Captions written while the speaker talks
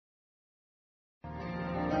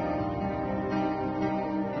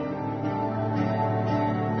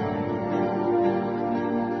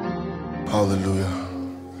Hallelujah.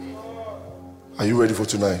 Are you ready for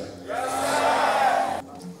tonight?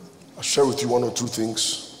 I'll share with you one or two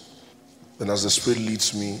things. Then as the Spirit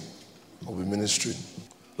leads me, I'll be ministering.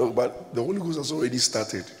 Look, but the Holy Ghost has already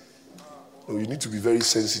started. So you need to be very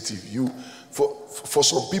sensitive. For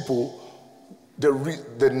some people,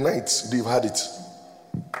 the nights they've had it.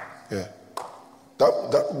 Yeah.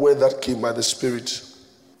 That word that came by the Spirit,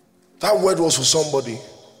 that word was for somebody.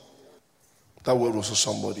 That word was for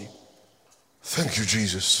somebody. Thank you,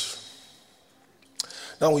 Jesus.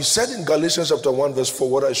 Now he said in Galatians chapter 1 verse 4,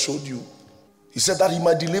 what I showed you. He said that he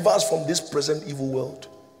might deliver us from this present evil world.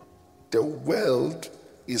 The world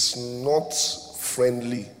is not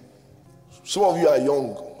friendly. Some of you are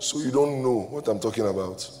young, so you don't know what I'm talking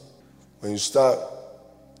about. When you start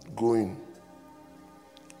growing,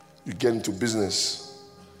 you get into business,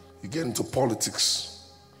 you get into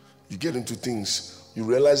politics, you get into things, you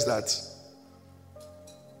realize that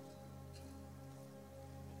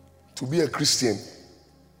to be a Christian,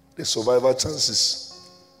 the survival chances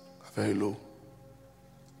are very low.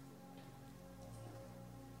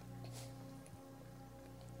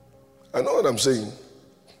 I know what I'm saying.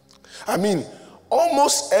 I mean,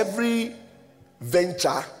 almost every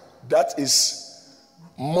venture that is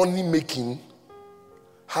money making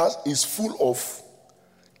is full of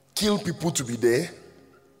kill people to be there.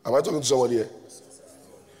 Am I talking to somebody here?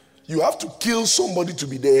 You have to kill somebody to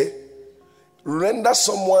be there, render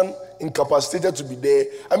someone incapacitated to be there.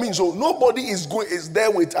 I mean, so nobody is there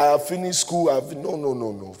with I have finished school.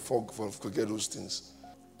 No. Forget those things.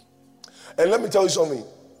 And let me tell you something.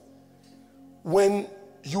 When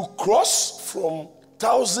you cross from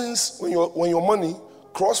thousands, when your money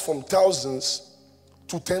cross from thousands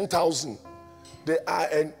to 10,000, there are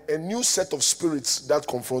a new set of spirits that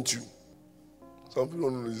confront you. Some people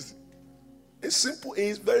don't know this. It's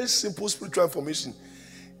very simple spiritual information.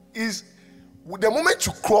 Is the moment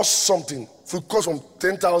you cross something, if you cross from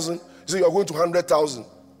 10,000, you say you are going to 100,000.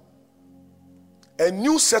 A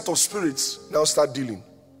new set of spirits now start dealing.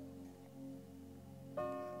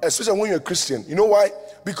 Especially when you're a Christian. You know why?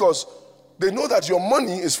 Because they know that your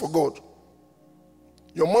money is for God.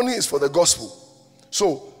 Your money is for the gospel.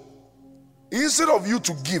 So, instead of you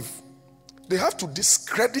to give, they have to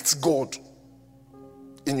discredit God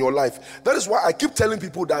in your life. That is why I keep telling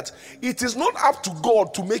people that it is not up to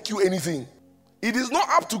God to make you anything. It is not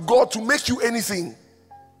up to God to make you anything.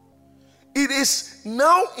 It is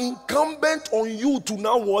now incumbent on you to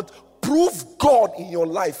now what? Prove God in your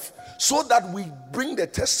life, so that we bring the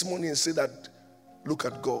testimony and say that, look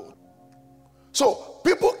at God. So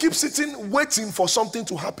people keep sitting waiting for something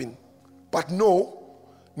to happen. But no,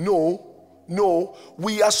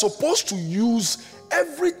 we are supposed to use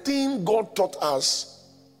everything God taught us,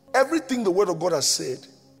 everything the word of God has said,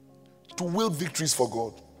 to wield victories for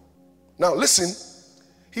God. Now listen,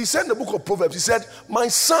 he said in the book of Proverbs, he said, my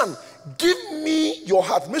son, give me your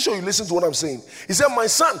heart. Make sure you listen to what I'm saying. He said, my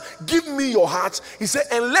son, give me your heart. He said,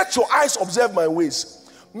 and let your eyes observe my ways.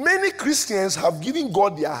 Many Christians have given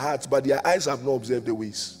God their hearts, but their eyes have not observed the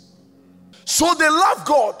ways. So they love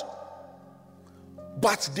God,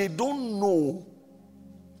 but they don't know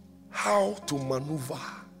how to maneuver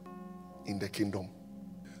in the kingdom.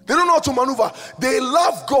 They don't know how to maneuver. They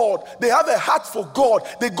love God. They have a heart for God.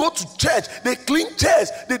 They go to church. They clean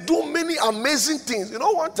chairs. They do many amazing things. You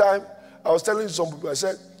know, one time I was telling some people, I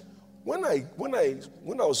said, when I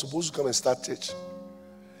was supposed to come and start church,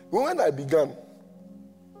 when I began,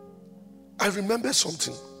 I remember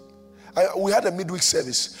something. We had a midweek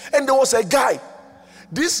service, and there was a guy.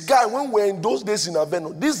 This guy, when we were in those days in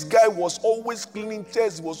Aveno, this guy was always cleaning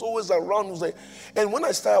chairs. He was always around. And when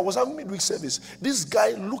I started, I was having midweek service. This guy,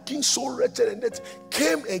 looking so wretched and that,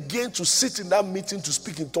 came again to sit in that meeting to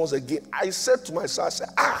speak in tongues again. I said to myself,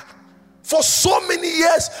 for so many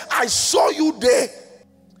years, I saw you there,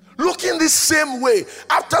 looking the same way.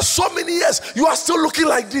 After so many years, you are still looking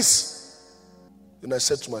like this. Then I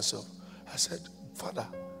said to myself, Father,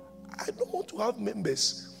 I don't want to have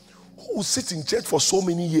members who will sit in church for so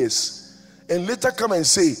many years and later come and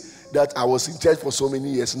say that I was in church for so many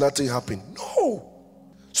years, nothing happened. No.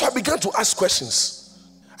 So I began to ask questions.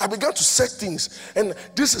 I began to set things, and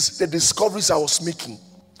this is the discoveries I was making.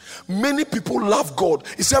 Many people love God.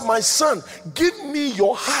 He said, my son, give me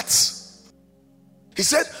your heart. He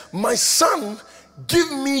said, my son,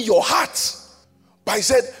 give me your heart. But he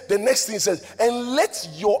said, the next thing he says, and let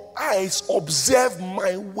your eyes observe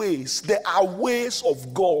my ways. There are ways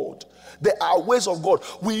of God. There are ways of God.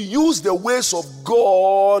 We use the ways of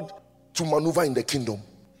God to maneuver in the kingdom.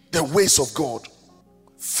 The ways of God.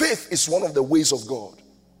 Faith is one of the ways of God.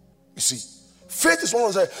 You see, Faith is one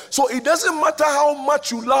of those. So it doesn't matter how much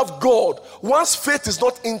you love God. Once faith is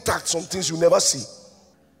not intact, some things you never see.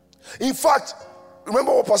 In fact,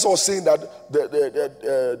 remember what Pastor was saying that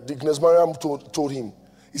Dickness Mariam told him.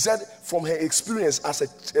 He said from her experience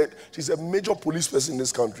she's a major police person in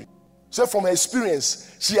this country. She said from her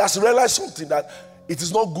experience, she has realized something, that it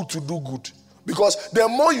is not good to do good. Because the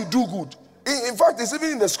more you do good, in fact, it's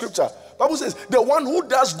even in the scripture. Bible says the one who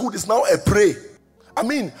does good is now a prey. I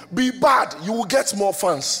mean, be bad, you will get more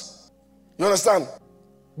fans. You understand?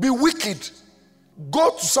 Be wicked.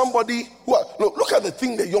 Go to somebody who look at the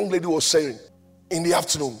thing the young lady was saying in the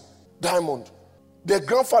afternoon. Diamond. The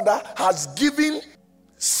grandfather has given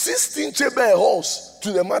 16 chamber horse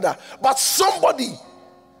to the mother, but somebody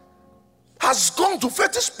has gone to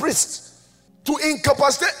fetish priest to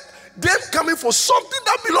incapacitate them coming for something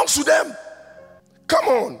that belongs to them. Come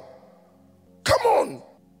on.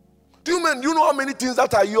 Do you know how many things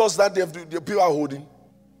that are yours that the people are holding?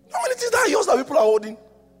 How many things that are yours that people are holding?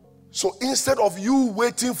 So instead of you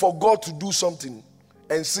waiting for God to do something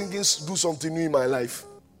and singing do something new in my life,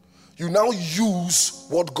 you now use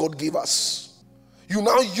what God gave us.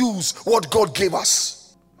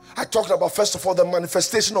 I talked about, first of all, the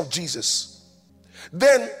manifestation of Jesus.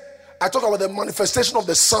 Then I talked about the manifestation of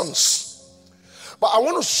the sons. But I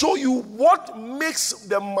want to show you what makes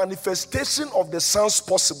the manifestation of the sons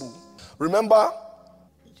possible. Remember,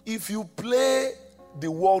 if you play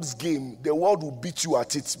the world's game, the world will beat you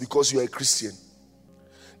at it because you are a Christian.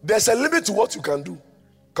 There's a limit to what you can do.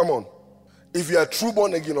 Come on. If you are true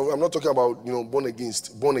born again, I'm not talking about born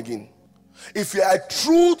again. If you are a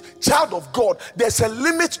true child of God, there's a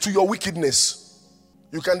limit to your wickedness.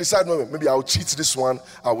 You can decide, no, maybe I'll cheat this one,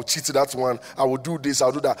 I will cheat that one, I will do this,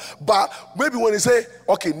 I'll do that. But maybe when they say,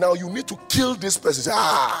 okay, now you need to kill this person, say,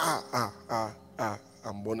 I'm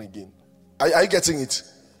born again. Are you getting it?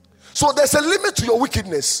 So there's a limit to your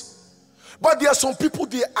wickedness. But there are some people,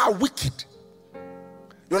 they are wicked.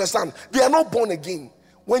 You understand? They are not born again.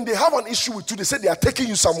 When they have an issue with you, they say they are taking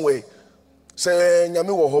you somewhere. Say, do you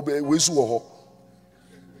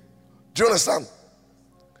understand?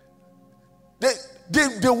 They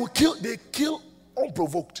will kill, they kill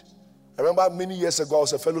unprovoked. I remember many years ago, I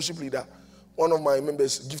was a fellowship leader. One of my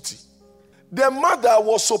members, Gifty. Their mother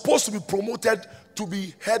was supposed to be promoted to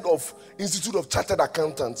be head of Institute of Chartered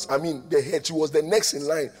Accountants. I mean, the head. She was the next in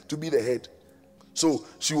line to be the head. So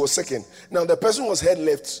she was second. Now the person was head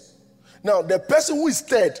left. Now the person who is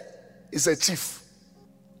third is a chief.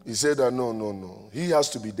 He said that no. He has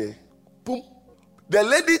to be there. Boom. The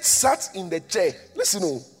lady sat in the chair.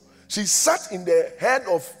 Listen, she sat in the head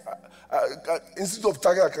of Institute of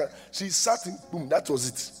Chartered Accountants. She sat in, boom, that was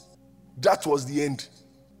it. That was the end.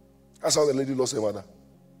 That's how the lady lost her mother.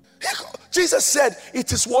 Jesus said,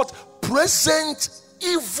 it is what? Present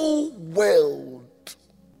evil world.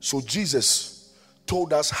 So Jesus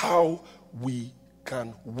told us how we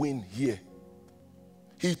can win here.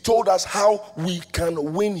 He told us how we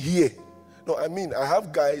can win here. No, I mean, I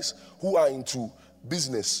have guys who are into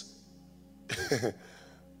business.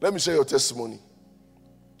 Let me share your testimony.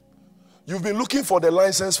 You've been looking for the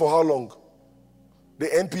license for how long? The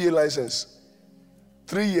NPA license.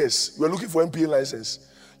 3 years. You were looking for NPA license.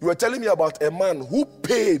 You were telling me about a man who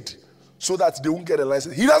paid so that they won't get a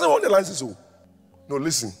license. He doesn't want the license. No,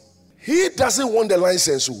 listen. He doesn't want the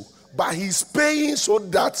license, but he's paying so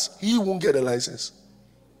that he won't get a license.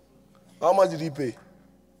 How much did he pay?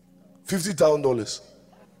 $50,000.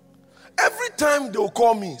 Every time they'll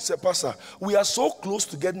call me, say, Pastor, we are so close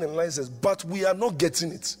to getting a license, but we are not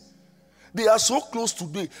getting it. They are so close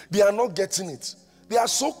today, they are not getting it. They are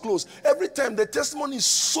so close. Every time the testimony is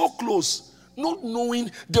so close, not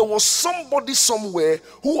knowing there was somebody somewhere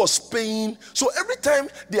who was paying. So every time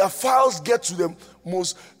their files get to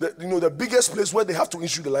the biggest place where they have to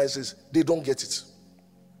issue the license, they don't get it.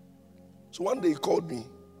 So one day he called me,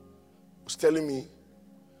 was telling me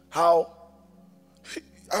how,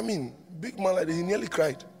 big man like that, he nearly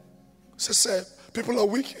cried. He said, sir, people are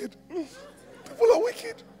wicked. People are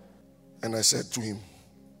wicked. And I said to him,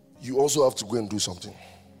 you also have to go and do something.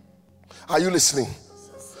 Are you listening?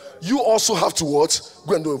 You also have to what?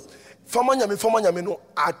 Go and do it. Famanyame, no.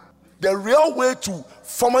 The real way to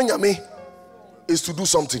famanyame is to do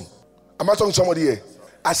something. Am I talking to somebody here?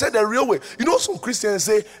 I said the real way. You know, some Christians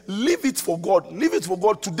say, leave it for God. Leave it for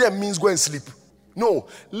God to them means go and sleep. No,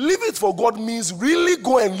 leave it for God means really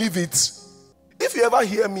go and leave it. If you ever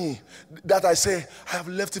hear me that I say, I have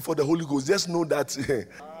left it for the Holy Ghost, just know that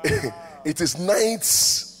it is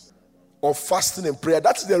nights of fasting and prayer.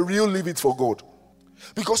 That's the real leave it for God.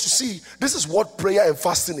 Because you see, this is what prayer and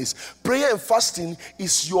fasting is. Prayer and fasting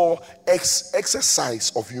is your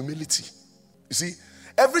exercise of humility. You see,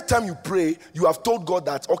 every time you pray, you have told God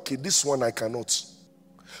that, okay, this one I cannot.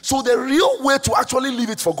 So the real way to actually leave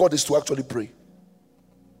it for God is to actually pray.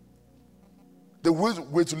 The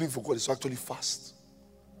way to live for God is to actually fast.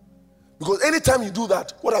 Because anytime you do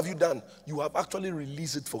that, what have you done? You have actually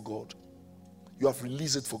released it for God. You have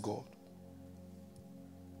released it for God.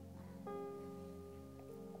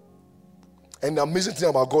 And the amazing thing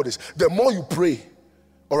about God is, the more you pray,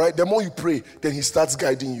 all right, the more you pray, then He starts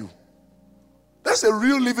guiding you. That's the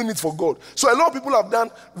real living it for God. So a lot of people have done,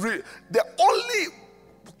 the only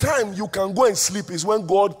time you can go and sleep is when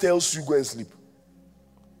God tells you go and sleep.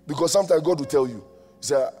 Because sometimes God will tell you, He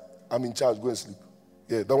say, I'm in charge, go and sleep.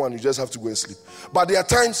 Yeah, that one you just have to go and sleep. But there are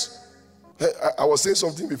times, I was saying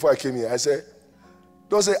something before I came here. I said,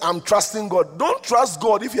 don't say, I'm trusting God. Don't trust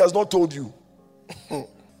God if He has not told you.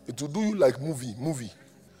 It will do you like movie.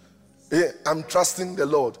 Yeah, I'm trusting the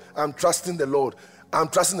Lord. I'm trusting the Lord. I'm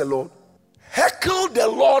trusting the Lord. Heckle the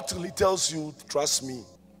Lord till He tells you, trust me.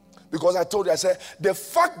 Because I told you, I said, the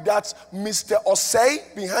fact that Mr.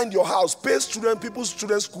 Osei behind your house pays people's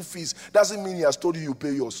children's school fees doesn't mean he has told you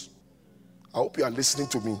pay yours. I hope you are listening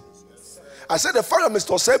to me. I said, the fact that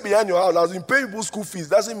Mr. Osei behind your house has been paying people's school fees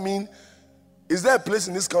doesn't mean, is there a place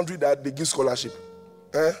in this country that they give scholarship?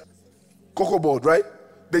 Cocoa Board, right?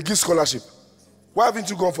 They give scholarship. Why haven't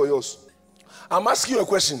you gone for yours? I'm asking you a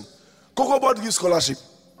question. Cocoa Board gives scholarship.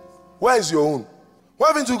 Where is your own? Why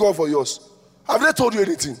haven't you gone for yours? Have they told you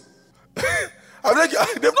anything?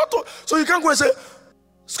 They've not told. So you can't go and say,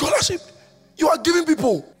 scholarship, you are giving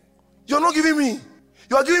people. You're not giving me.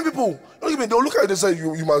 You are giving people. You're not giving me. They'll look at it and say,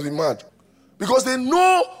 you must be mad. Because they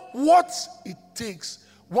know what it takes.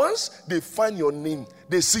 Once they find your name,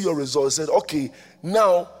 they see your results. They say, okay,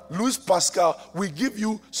 now, Louis Pascal, we give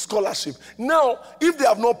you scholarship. Now, if they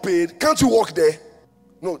have not paid, can't you walk there?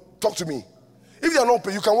 No, talk to me. If they are not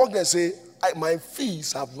paid, you can walk there and say, my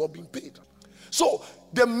fees have not been paid. So,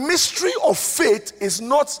 the mystery of faith is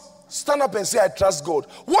not stand up and say, I trust God.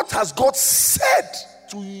 What has God said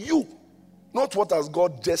to you? Not what has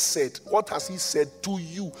God just said. What has He said to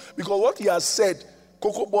you? Because what He has said,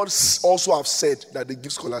 Cocoa Board also have said that they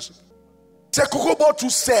give scholarship. Say Cocoa Board too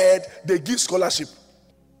said they give scholarship.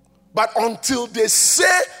 But until they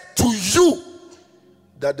say to you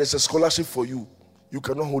that there's a scholarship for you, you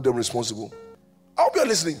cannot hold them responsible. I hope you're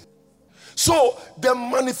listening. So the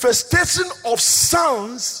manifestation of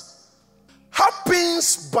sons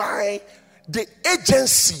happens by the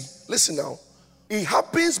agency. Listen now. It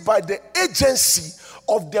happens by the agency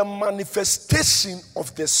of the manifestation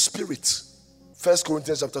of the Spirit. 1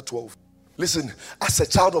 Corinthians chapter 12. Listen, as a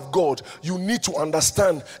child of God, you need to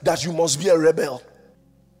understand that you must be a rebel.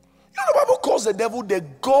 You know, the Bible calls the devil the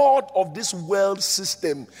God of this world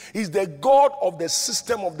system. He's the God of the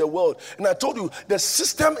system of the world. And I told you, the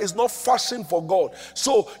system is not fashioned for God.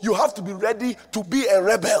 So you have to be ready to be a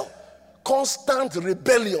rebel. Constant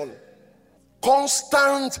rebellion.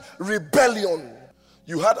 Constant rebellion.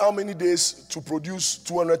 You had how many days to produce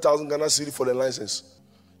 200,000 Ghana cedi for the license?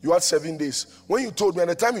 You had 7 days. When you told me, and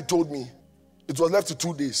the time you told me, it was left to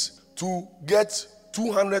 2 days to get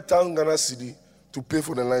 200,000 Ghana cedi to pay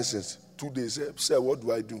for the license. 2 days. Sir, what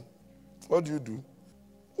do I do? What do you do?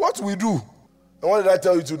 What do we do? And what did I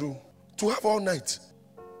tell you to do? To have all night.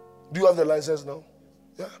 Do you have the license now?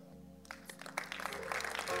 Yeah.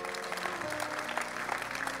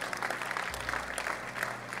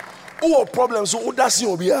 Oh, problems. So that's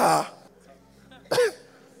your beer.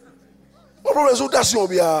 What problems? So that's your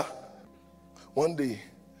beer. One day,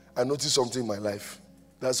 I noticed something in my life.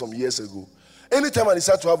 That's some years ago. Anytime I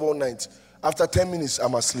decide to have all night, after 10 minutes,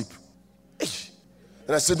 I'm asleep.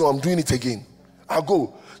 And I said, no, I'm doing it again. I'll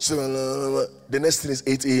go. So the next thing is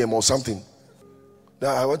 8 a.m. or something.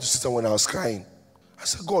 Now I went to sit down when I was crying. I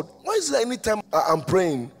said, God, why is there any time I'm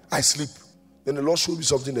praying, I sleep? Then the Lord showed me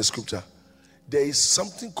something in the scripture. There is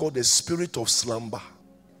something called the spirit of slumber.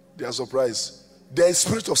 They are surprised. There is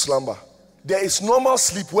spirit of slumber. There is normal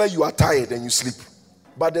sleep where you are tired and you sleep.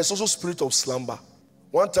 But there's also spirit of slumber.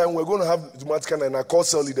 One time we're going to have Dumatica and I called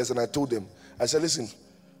cell leaders and I told them, I said, listen,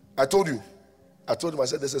 I told them, I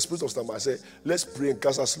said, there's a spirit of slumber. I said, let's pray and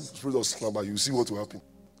cast out spirit of slumber. You see what will happen.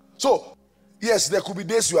 So, yes, there could be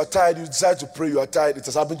days you are tired, you decide to pray, you are tired. It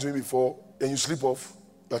has happened to me before, and you sleep off.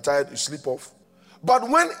 You are tired, you sleep off. But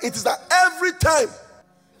when it is that every time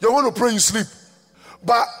you're going to pray, you sleep.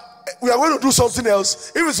 But we are going to do something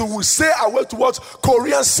else. If it's we say I went to watch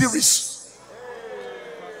Korean series.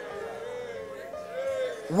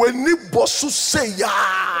 When you boss say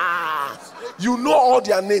yeah, you know all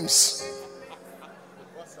their names.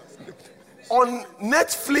 On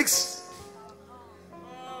Netflix,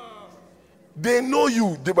 They know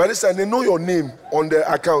you. By this time, they know your name on their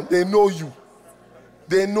account. They know you.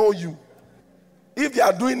 They know you. If they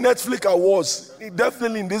are doing Netflix awards,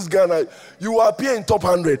 definitely in this Ghana, you will appear in top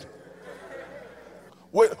 100.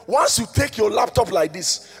 Once you take your laptop like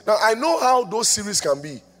this, now I know how those series can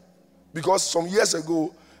be, because some years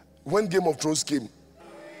ago, when Game of Thrones came,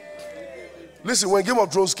 listen, when Game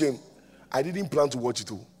of Thrones came, I didn't plan to watch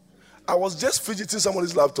it all. I was just fidgeting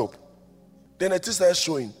somebody's laptop. Then a thing started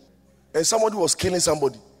showing, and somebody was killing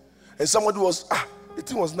somebody, and somebody was, the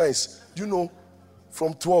thing was nice. You know,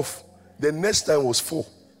 from 12, the next time was 4.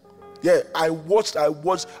 Yeah, I watched.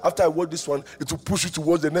 After I watched this one, it will push you to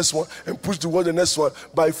watch the next one and push to watch the next one.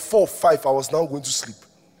 By 4, 5, I was now going to sleep.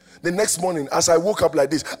 The next morning, as I woke up like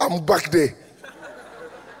this, I'm back there.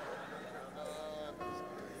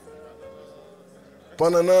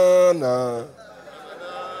 Banana.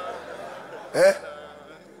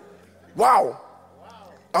 Wow.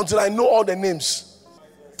 Until I know all the names.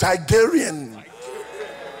 Tigerian.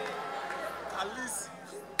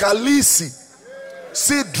 Khaleesi.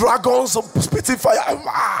 See dragons spitting fire.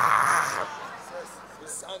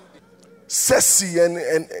 Cersei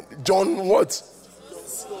and John what?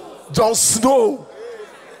 Jon Snow.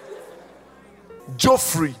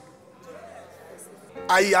 Joffrey.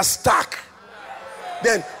 Arya Stark.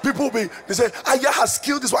 Then people they say Arya has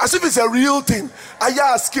killed this one as if it's a real thing. Arya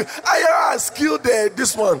has killed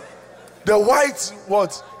this one, the white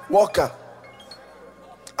walker.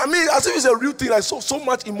 I mean, as if it's a real thing. I saw so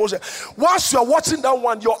much emotion. Whilst you are watching that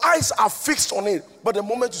one, your eyes are fixed on it. But the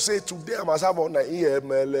moment you say, today I must have on the ear.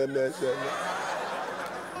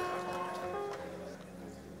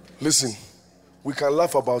 Listen, we can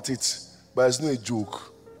laugh about it, but it's not a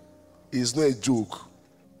joke. It's not a joke.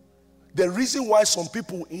 The reason why some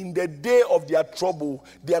people in the day of their trouble,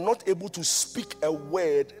 they are not able to speak a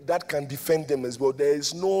word that can defend them as well. There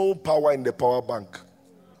is no power in the power bank.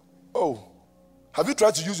 Oh. Have you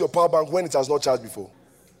tried to use your power bank when it has not charged before?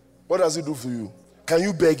 What does it do for you? Can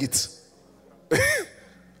you beg it?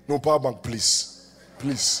 No, power bank, please.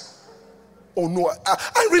 Please. Oh no,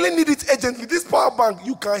 I really need it urgently. This power bank,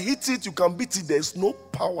 you can hit it, you can beat it. There's no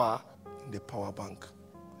power in the power bank.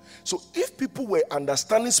 So if people were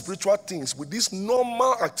understanding spiritual things with these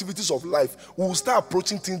normal activities of life, we will start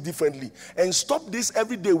approaching things differently and stop this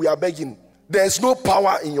every day we are begging. There's no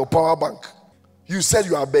power in your power bank. You said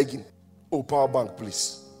you are begging. Oh, power bank,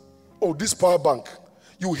 please. Oh, this power bank.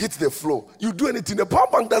 You hit the floor. You do anything. The power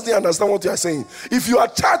bank doesn't understand what you are saying. If you are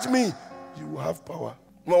charged me, you will have power.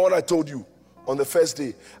 Remember what I told you on the first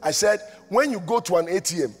day? I said, when you go to an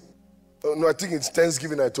ATM, no, I think it's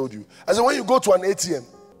Thanksgiving I told you. I said, when you go to an ATM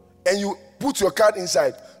and you put your card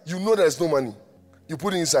inside, you know there's no money. You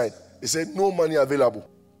put it inside. They said, no money available.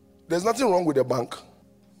 There's nothing wrong with the bank.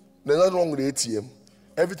 There's nothing wrong with the ATM.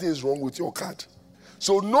 Everything is wrong with your card.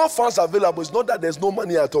 So no funds available. It's not that there's no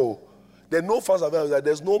money at all. There's no funds available. That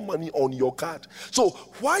there's no money on your card. So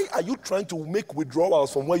why are you trying to make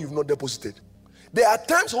withdrawals from where you've not deposited? There are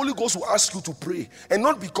times Holy Ghost will ask you to pray, and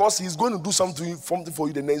not because He's going to do something for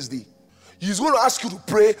you the next day. He's going to ask you to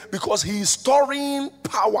pray because He is storing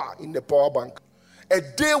power in the power bank. A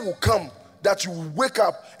day will come that you will wake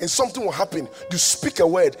up and something will happen. You speak a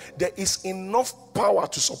word. There is enough power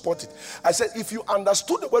to support it. I said, if you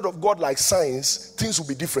understood the word of God like science, things will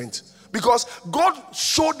be different. Because God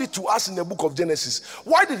showed it to us in the book of Genesis.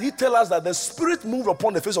 Why did He tell us that the Spirit moved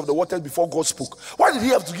upon the face of the waters before God spoke? Why did He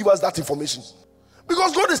have to give us that information?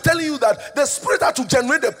 Because God is telling you that the Spirit had to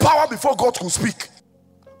generate the power before God could speak.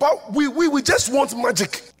 But we just want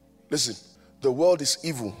magic. Listen, the world is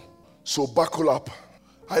evil, so buckle up.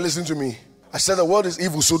 Listen to me. I said the world is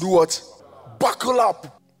evil, so do what? Buckle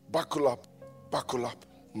up. Buckle up. Buckle up.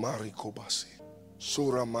 Marikobasi.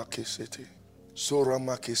 Sora Makesete. Sora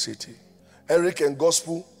Makesete. Eric and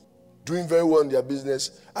Gospel doing very well in their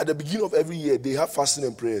business. At the beginning of every year, they have fasting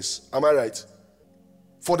and prayers. Am I right?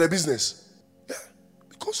 For their business. Yeah.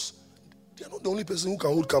 Because they are not the only person who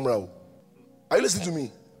can hold camera. Are you listening to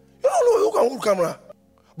me? You don't know who can hold camera.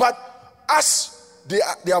 But as they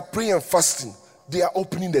are praying and fasting, they are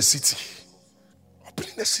opening the city.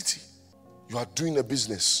 Opening the city. You are doing a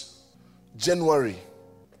business. January.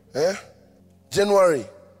 January.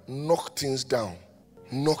 Knock things down.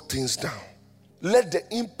 Knock things down. Let the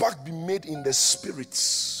impact be made in the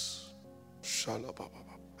spirits.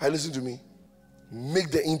 Hey, listen to me.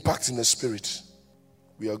 Make the impact in the spirit.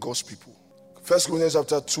 We are God's people. 1 Corinthians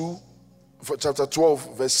chapter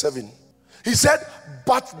 12, verse 7. He said,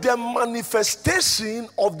 but the manifestation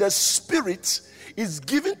of the Spirit is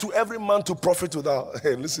given to every man to profit without.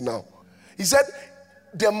 Hey, listen now. He said,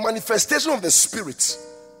 the manifestation of the Spirit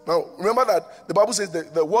Now, remember that the Bible says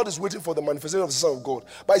that the world is waiting for the manifestation of the Son of God.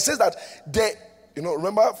 But it says that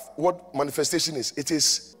remember what manifestation is? It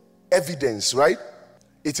is evidence, right?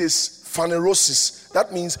 It is phanerosis.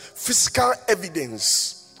 That means physical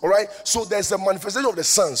evidence. All right? So there's a manifestation of the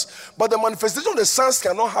sons. But the manifestation of the sons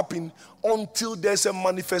cannot happen until there's a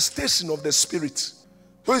manifestation of the Spirit.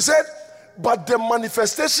 So he said, but the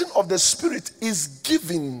manifestation of the Spirit is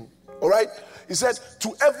given. All right? He said,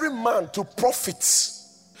 to every man to profit.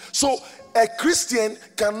 So a Christian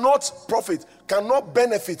cannot profit, cannot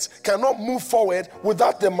benefit, cannot move forward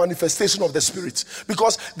without the manifestation of the Spirit.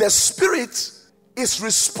 Because the Spirit is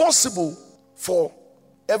responsible for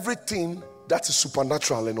everything that is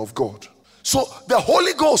supernatural and of God. So the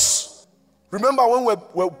Holy Ghost, remember when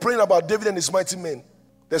we're praying about David and his mighty men,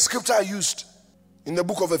 the scripture I used in the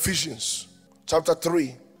book of Ephesians, chapter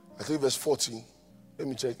 3, I think verse 14. Let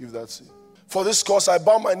me check if that's it. For this cause I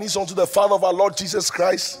bow my knees unto the Father of our Lord Jesus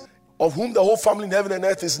Christ, of whom the whole family in heaven and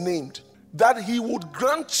earth is named, that he would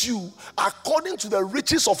grant you, according to the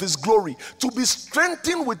riches of his glory, to be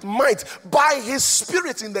strengthened with might by his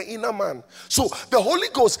Spirit in the inner man. So the Holy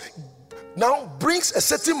Ghost now brings a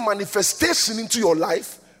certain manifestation into your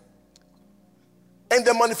life, and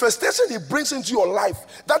the manifestation he brings into your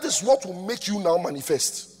life, that is what will make you now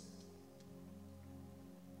manifest.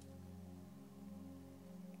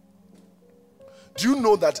 Do you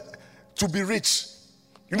know that to be rich,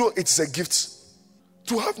 it's a gift?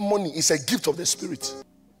 To have money is a gift of the Spirit.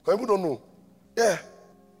 People don't know. Yeah,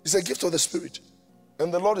 it's a gift of the Spirit.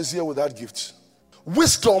 And the Lord is here with that gift.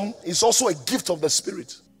 Wisdom is also a gift of the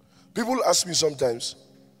Spirit. People ask me sometimes,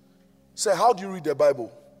 say, how do you read the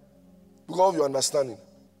Bible? Because of your understanding.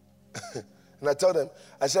 And I tell them,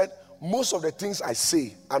 I said, most of the things I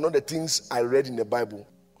say are not the things I read in the Bible.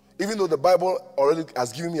 Even though the Bible already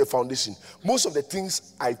has given me a foundation, most of the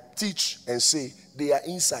things I teach and say, they are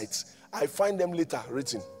insights. I find them later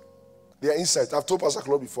written. They are insights. I've told Pastor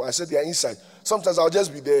Claude before, I said they are insights. Sometimes I'll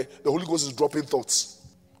just be there, the Holy Ghost is dropping thoughts.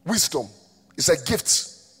 Wisdom is a gift.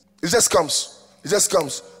 It just comes. It just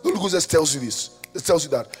comes. The Holy Ghost just tells you this. It tells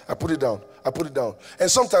you that. I put it down. I put it down.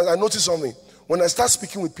 And sometimes I notice something. When I start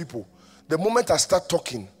speaking with people, the moment I start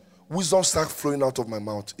talking, wisdom starts flowing out of my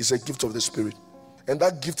mouth. It's a gift of the Spirit. And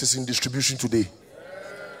that gift is in distribution today.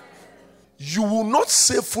 You will not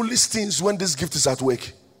say foolish things when this gift is at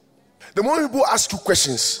work. The moment people ask you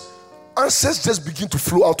questions, answers just begin to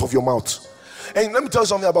flow out of your mouth. And let me tell you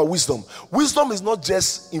something about wisdom. Wisdom is not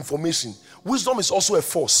just information. Wisdom is also a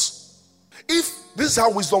force. If this is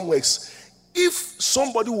how wisdom works, if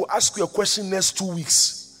somebody will ask you a question next 2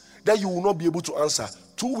 weeks that you will not be able to answer,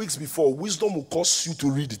 2 weeks before, wisdom will cause you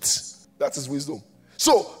to read it. That is wisdom.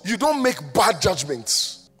 So you don't make bad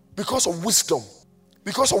judgments because of wisdom.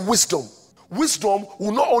 Because of wisdom. Wisdom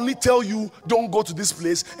will not only tell you don't go to this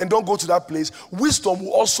place and don't go to that place. Wisdom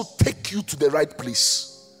will also take you to the right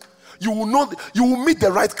place. You will meet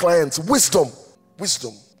the right clients. Wisdom.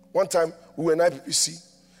 One time we were in IPPC,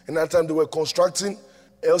 and that time they were constructing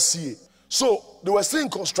LCA. So they were still in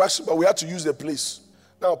construction, but we had to use the place.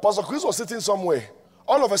 Now Pastor Chris was sitting somewhere.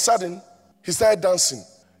 All of a sudden, he started dancing.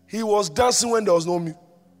 He was dancing when there was no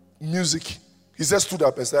music. He just stood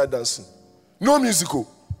up and started dancing. No musical.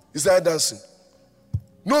 He started dancing.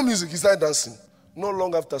 No music. He started dancing. Not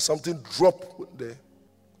long after, something dropped there.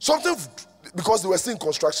 Something, because they were still in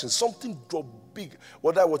construction, something dropped big.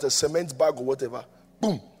 Whether it was a cement bag or whatever.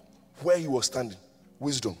 Boom. Where he was standing.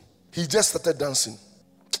 Wisdom. He just started dancing.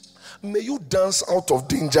 May you dance out of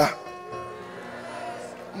danger.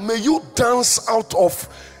 May you dance out of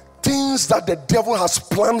things that the devil has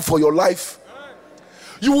planned for your life.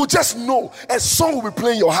 You will just know a song will be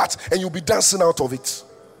playing your heart and you'll be dancing out of it.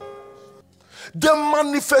 The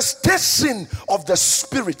manifestation of the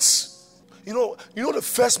Spirit. You know the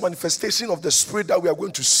first manifestation of the Spirit that we are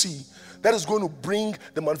going to see, that is going to bring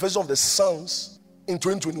the manifestation of the sons in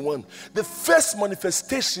 2021. The first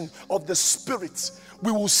manifestation of the Spirit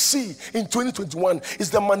we will see in 2021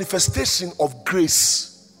 is the manifestation of grace.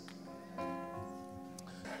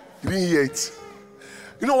 You didn't hear it.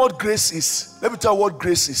 You know what grace is? Let me tell you what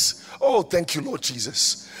grace is. Oh, thank you, Lord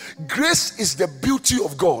Jesus. Grace is the beauty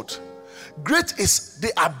of God. Grace is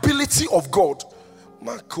the ability of God.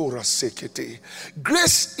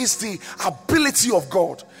 Grace is the ability of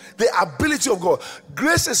God. The ability of God.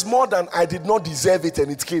 Grace is more than I did not deserve it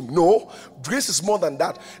and it came. No, grace is more than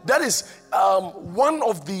that. That is one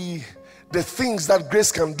of the things that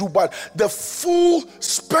grace can do. But the full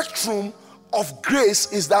spectrum of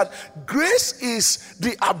grace is that grace is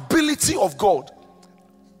the ability of God.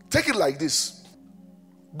 Take it like this.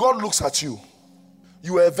 God looks at you.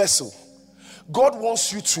 You are a vessel. God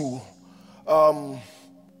wants you to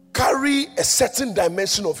carry a certain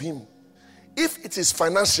dimension of him. If it is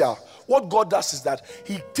financial, what God does is that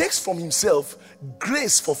he takes from himself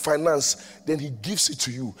grace for finance, then he gives it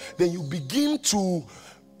to you. Then you begin to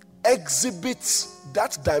exhibit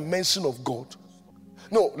that dimension of God.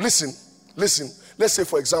 No, listen. Let's say,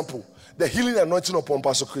 for example, the healing anointing upon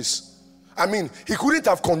Pastor Chris. I mean, he couldn't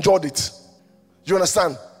have conjured it. You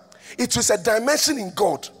understand? It was a dimension in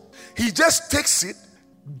God. He just takes it,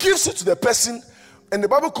 gives it to the person, and the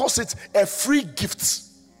Bible calls it a free gift.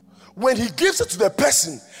 When he gives it to the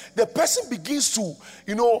person begins to,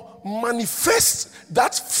 manifest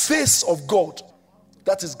that face of God.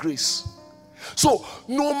 That is grace. So,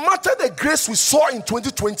 no matter the grace we saw in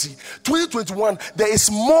 2020, 2021, there is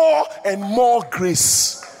more and more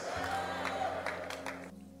grace.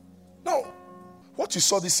 No, what you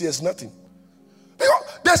saw this year is nothing.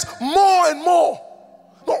 There's more and more.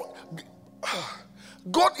 No,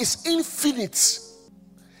 God is infinite.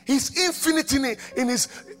 He's infinite in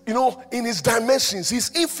his dimensions.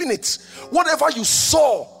 He's infinite. Whatever you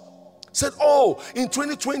saw, said, in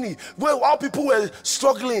 2020, while people were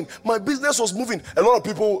struggling, my business was moving. A lot of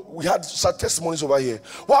people, we had such testimonies over here.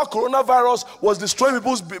 While coronavirus was destroying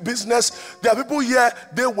people's business, there are people here,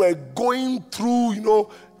 they were going through,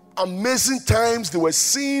 amazing times. They were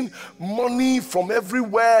seeing money from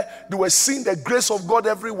everywhere. They were seeing the grace of God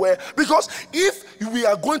everywhere. Because if we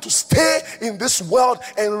are going to stay in this world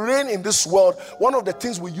and reign in this world, one of the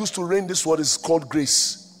things we use to reign this world is called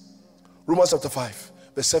grace. Romans chapter 5,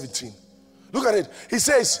 verse 17. Look at it. He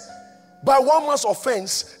says, by one man's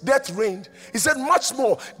offense, death reigned. He said, much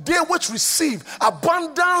more, they which receive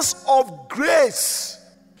abundance of grace.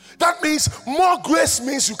 That means more grace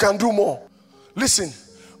means you can do more. Listen.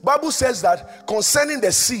 Bible says that concerning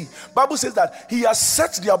the sea, Bible says that he has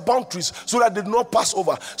set their boundaries so that they do not pass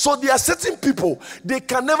over. So there are certain people, they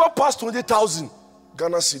can never pass 20,000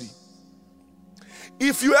 Ghana cedi.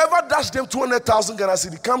 If you ever dash them 200,000 Ghana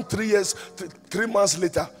cedi, come 3 years, 3 months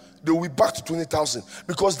later, they will be back to 20,000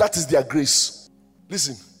 because that is their grace.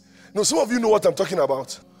 Listen, some of you know what I'm talking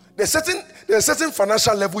about. There's a certain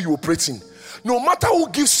financial level you operate in. No matter who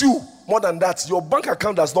gives you more than that, your bank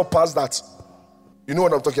account does not pass that. You know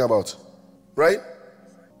what I'm talking about, right?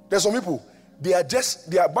 There's some people, their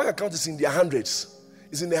bank account is in their hundreds.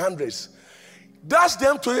 It's in the hundreds. Dash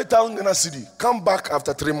them 20,000 Ghana cedi. Come back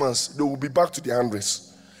after 3 months, they will be back to their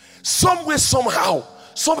hundreds. Some way, somehow,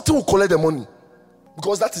 something will collect the money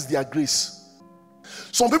because that is their grace.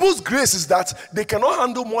 Some people's grace is that they cannot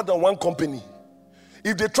handle more than one company.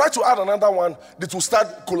 If they try to add another one, it will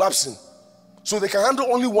start collapsing. So they can handle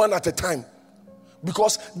only one at a time.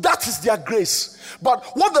 Because that is their grace. But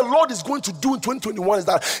what the Lord is going to do in 2021 is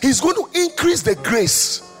that he's going to increase the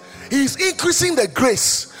grace. He's increasing the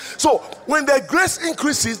grace. So when the grace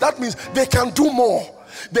increases, that means they can do more.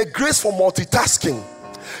 The grace for multitasking,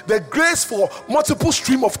 the grace for multiple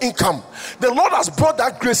stream of income. The Lord has brought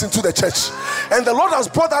that grace into the church, and the Lord has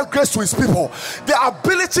brought that grace to his people. The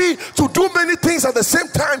ability to do many things at the same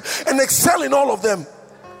time and excel in all of them.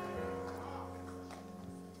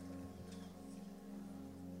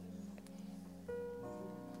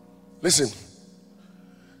 Listen,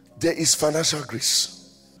 there is financial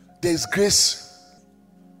grace. There is grace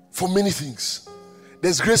for many things.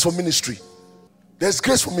 There's grace for ministry. There's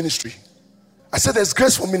grace for ministry. I said there's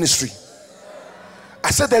grace for ministry. I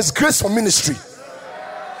said there's grace for ministry.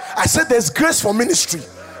 I said there's grace for ministry.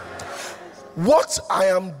 What I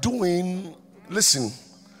am doing, listen,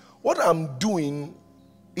 what I'm doing,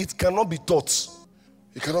 it cannot be taught.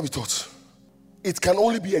 It cannot be taught. It can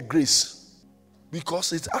only be a grace.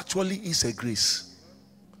 Because it actually is a grace.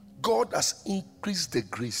 God has increased the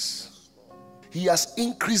grace. He has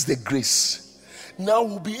increased the grace. Now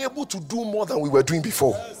we'll be able to do more than we were doing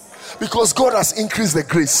before. Because God has increased the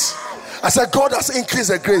grace. I said God has increased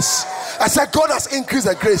the grace. I said God has increased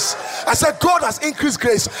the grace. I said God has increased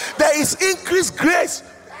grace. There is increased grace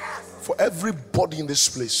for everybody in this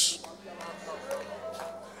place.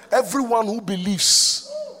 Everyone who believes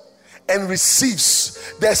and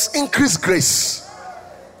receives, there's increased grace.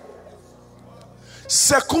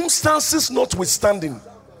 Circumstances notwithstanding,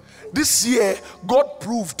 this year God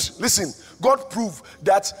proved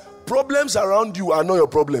that problems around you are not your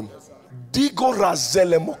problem. Digo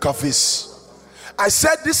razele mokafis. I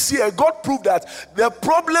said this year God proved that the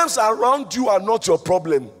problems around you are not your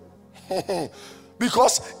problem.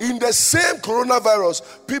 Because in the same coronavirus,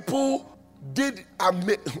 people did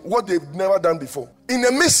what they've never done before. In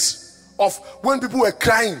the midst of when people were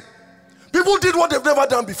crying, people did what they've never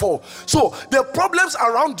done before. So the problems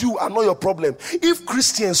around you are not your problem. If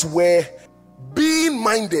Christians were being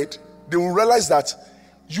minded, they will realize that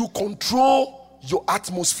you control your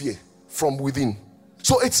atmosphere from within.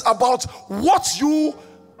 So it's about what you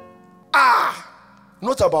are,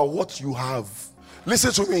 not about what you have.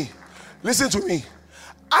 Listen to me. Listen to me.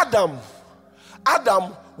 Adam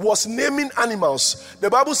was naming animals. The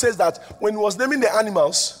Bible says that when he was naming the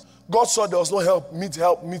animals, God saw there was no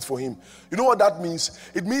meat for him. You know what that means?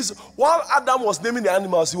 It means while Adam was naming the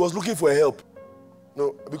animals, he was looking for a help.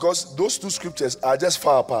 No, because those two scriptures are just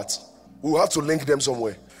far apart. We'll have to link them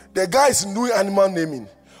somewhere. The guy is doing animal naming.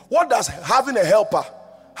 What does having a helper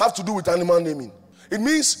have to do with animal naming? It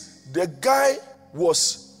means the guy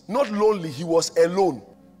was not lonely, he was alone.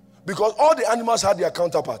 Because all the animals had their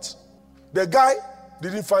counterparts. The guy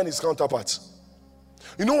didn't find his counterpart.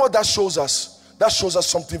 You know what that shows us? That shows us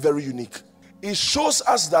something very unique. It shows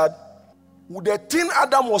us that the thing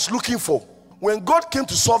Adam was looking for, when God came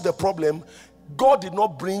to solve the problem, God did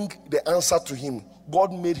not bring the answer to him.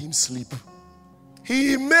 God made him sleep.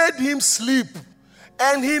 He made him sleep.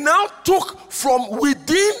 And he now took from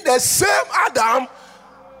within the same Adam.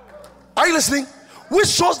 Are you listening? Which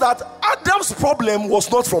shows that Adam's problem was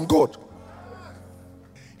not from God.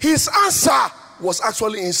 His answer was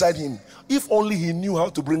actually inside him. If only he knew how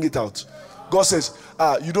to bring it out. God says,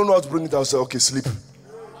 you don't know how to bring it out. Say, okay, sleep.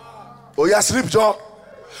 Oh yeah, sleep, Joe.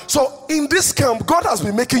 So in this camp, God has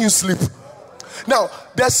been making you sleep. Now,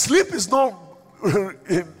 the sleep is not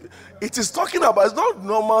it is talking about, it's not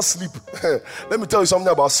normal sleep. Let me tell you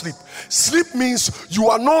something about sleep. Sleep means you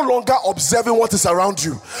are no longer observing what is around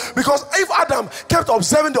you. Because if Adam kept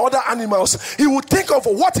observing the other animals, he would think of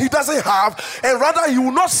what he doesn't have, and rather he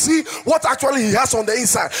will not see what actually he has on the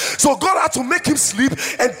inside. So God had to make him sleep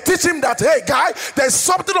and teach him that, hey guy, there's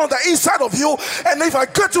something on the inside of you, and if I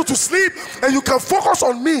get you to sleep and you can focus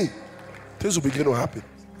on me, things will begin to happen.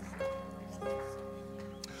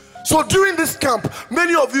 So during this camp,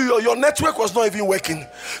 many of you, your network was not even working.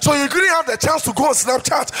 So you didn't have the chance to go on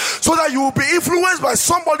Snapchat so that you will be influenced by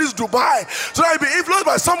somebody's Dubai, so that you'll be influenced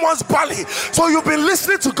by someone's Bali. So you've been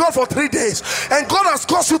listening to God for 3 days, and God has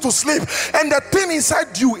caused you to sleep, and the thing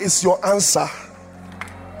inside you is your answer.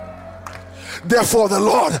 Therefore, the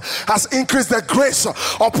Lord has increased the grace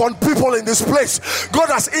upon people in this place. God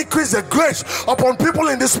has increased the grace upon people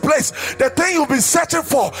in this place. The thing you've been searching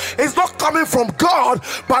for is not coming from God,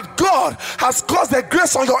 but God has caused the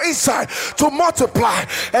grace on your inside to multiply.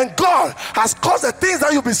 And God has caused the things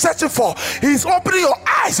that you've been searching for. He's opening your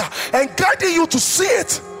eyes and guiding you to see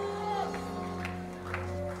it.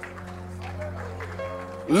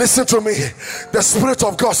 Listen to me. The Spirit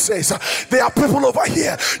of God says there are people over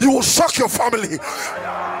here, you will shock your family.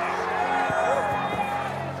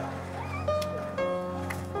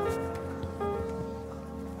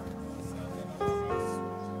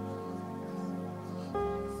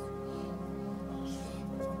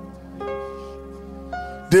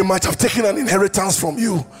 They might have taken an inheritance from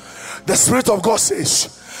you. The Spirit of God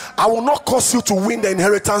says, I will not cause you to win the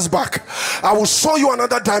inheritance back. I will show you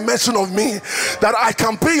another dimension of me, that I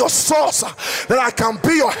can be your source, that I can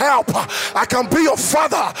be your help, I can be your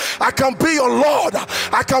father, I can be your Lord,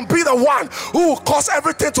 I can be the one who will cause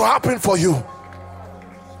everything to happen for you.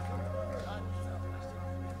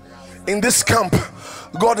 In this camp,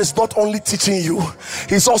 God is not only teaching you,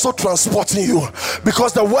 He's also transporting you,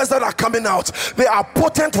 because the words that are coming out, they are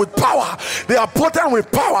potent with power. They are potent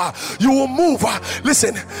with power. You will move.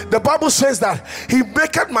 Listen, the Bible says that He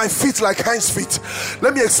maketh my feet like hinds feet.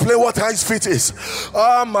 Let me explain what hinds feet is.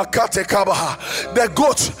 The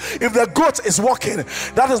goat, if the goat is walking,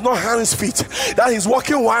 that is not hinds feet. That is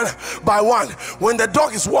walking one by one. When the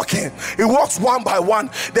dog is walking, it walks one by one.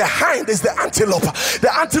 The hind is the antelope.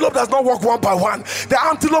 The antelope does not walk one by one. The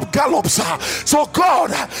antelope gallops. So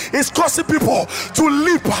God is causing people to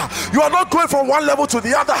leap. You are not going from one level to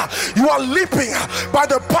the other. You are leaping by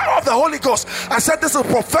the power of the Holy Ghost. I said this is a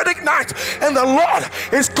prophetic night, and the Lord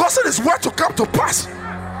is causing His word to come to pass.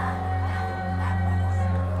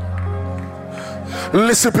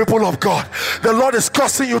 Listen, people of God, the Lord is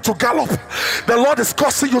causing you to gallop. The Lord is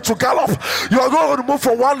causing you to gallop. You are going to move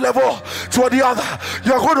from one level to the other.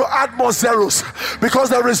 You are going to add more zeros, because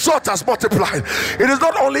the result has multiplied. It is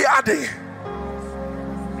not only adding.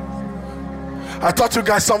 I taught you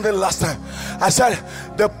guys something last time. I said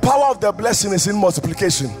the power of the blessing is in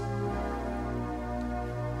multiplication.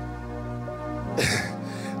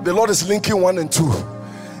 The Lord is linking 1 and 2.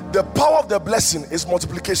 The power of the blessing is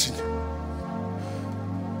multiplication.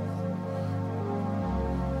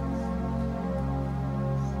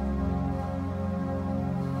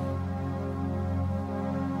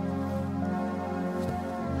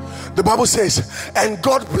 The Bible says, and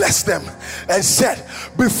God blessed them and said,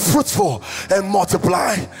 be fruitful and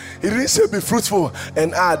multiply. He didn't say be fruitful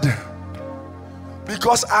and add.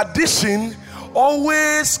 Because addition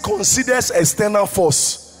always considers external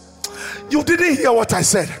force. You didn't hear what I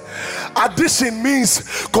said. Addition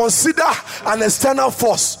means consider an external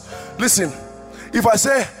force. Listen, if I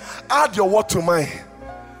say add your watch to mine,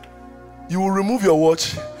 you will remove your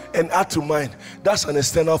watch and add to mine. That's an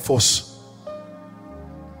external force.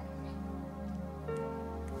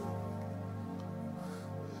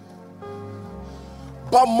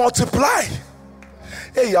 But multiply.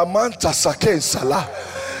 Hey, Amanta Sake Salah.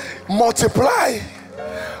 Multiply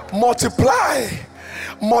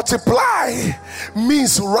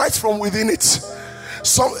means right from within it.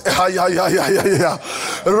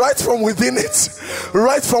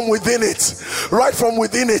 Right from within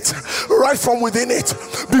it.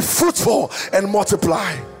 Be fruitful and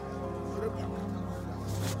multiply.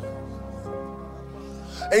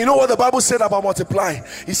 And you know what the Bible said about multiply?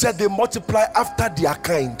 He said they multiply after their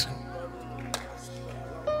kind.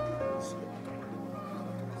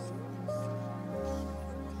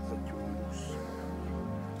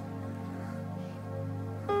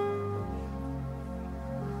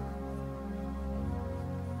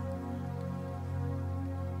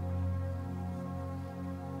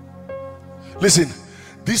 Listen,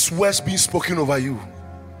 these words being spoken over you,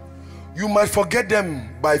 you might forget them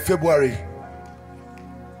by February,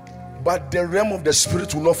 but the realm of the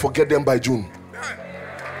spirit will not forget them by June.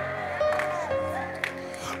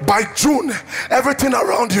 By June, everything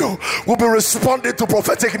around you will be responding to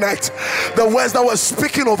prophetic night. The words that we're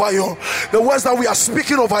speaking over you, the words that we are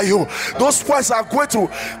speaking over you, those words are going to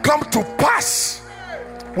come to pass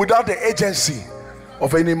without the agency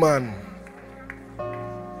of any man.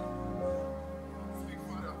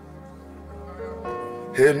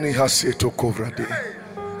 Helni haseto kovrade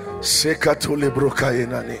sekato lebroka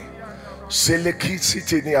enane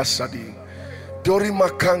selekiti ni asadi dori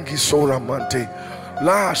makangi soramante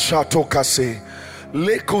la shato kase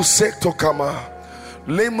leko sekto kama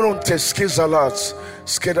lemronte skezalats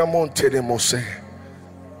skedamonte de mose.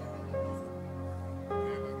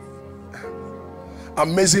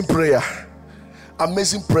 Amazing prayer.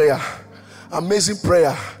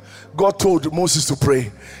 God told Moses to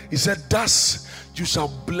pray. He said, thus you shall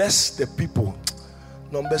bless the people.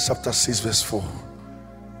 Numbers chapter 6 verse 4.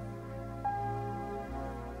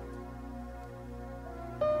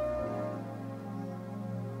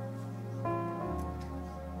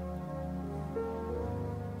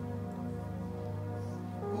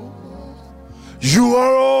 You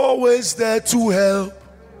are always there to help.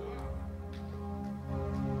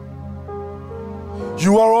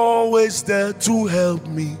 You are always there to help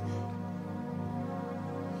me,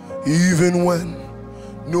 even when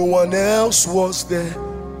no one else was there.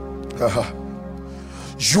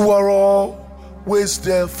 You are always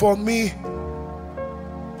there for me,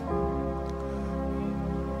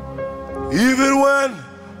 even when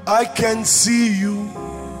I can see you,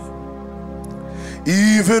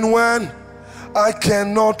 even when I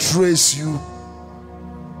cannot trace you.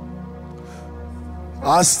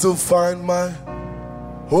 I still find my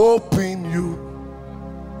hope in you.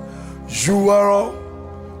 You are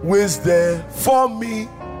always there for me.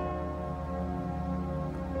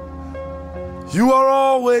 You are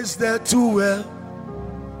always there to help.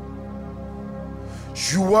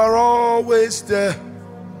 You are always there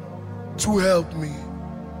to help me,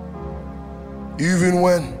 even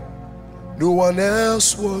when no one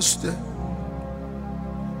else was there.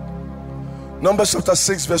 Numbers chapter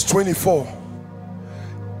 6 verse 24.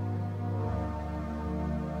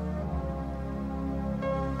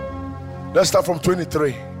 Let's start from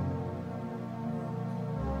 23.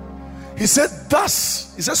 He said,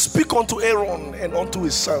 thus, he said, speak unto Aaron and unto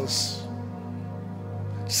his sons,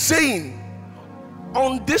 saying,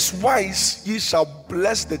 on this wise ye shall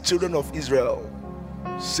bless the children of Israel,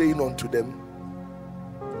 saying unto them,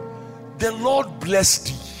 the Lord bless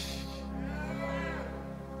thee.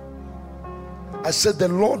 I said, the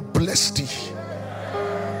Lord bless thee.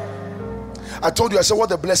 I told you, I said, what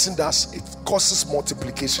the blessing does, it causes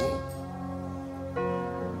multiplication.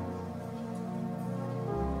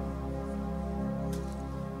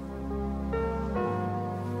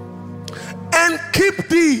 And keep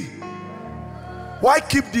thee. Why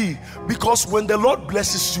keep thee? Because when the Lord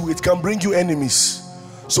blesses you, it can bring you enemies.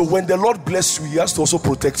 So when the Lord bless you, he has to also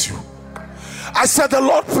protect you. I said, the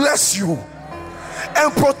Lord bless you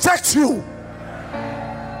and protect you.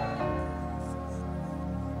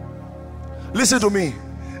 Listen to me.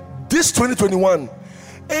 This 2021,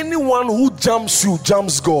 anyone who jumps you,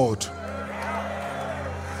 jumps God.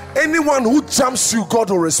 Anyone who jumps you, God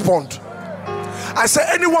will respond. I say,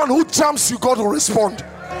 anyone who jumps you, God will respond.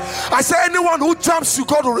 I say, anyone who jumps you,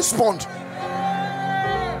 God will respond.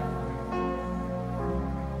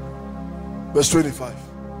 Verse 25.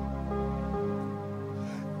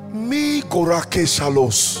 Mi gorake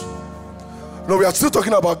shalos. No, we are still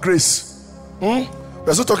talking about grace. We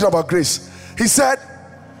are still talking about grace. He said,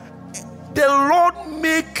 the Lord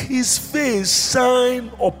make his face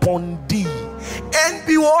shine upon thee and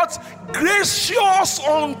be what? Gracious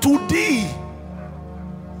unto thee.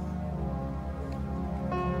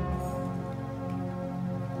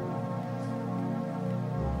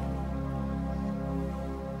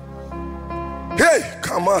 Hey,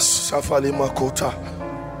 Kamas Safali Makota.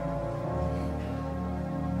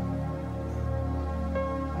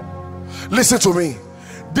 Listen to me.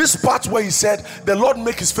 This part where he said, the Lord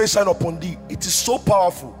make his face shine upon thee, it is so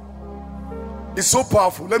powerful. It's so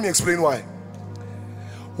powerful. Let me explain why.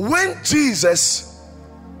 When Jesus,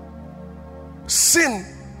 sin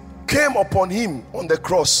came upon him on the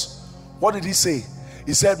cross, what did he say?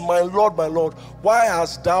 He said, my Lord, why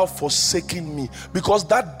hast thou forsaken me? Because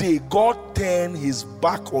that day God turned his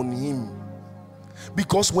back on him.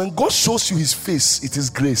 Because when God shows you his face, it is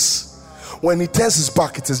grace. When he turns his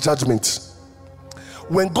back, it is judgment.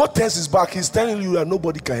 When God turns his back, he's telling you that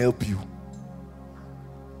nobody can help you.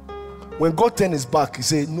 When God turns his back, he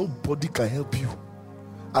said, nobody can help you.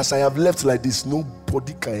 As I have left like this,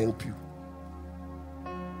 nobody can help you.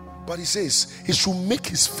 But he says, he should make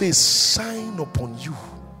his face shine upon you.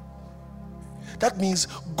 That means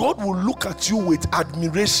God will look at you with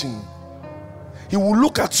admiration. He will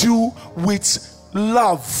look at you with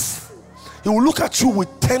love. He will look at you with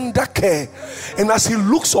tender care. And as he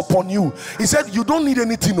looks upon you, he said, you don't need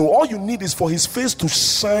anything. No. All you need is for his face to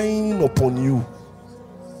shine upon you.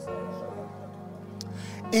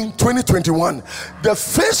 In 2021, the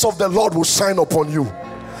face of the Lord will shine upon you.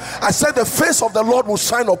 I said the face of the Lord will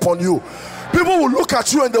shine upon you. People will look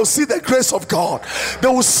at you and they'll see the grace of God. They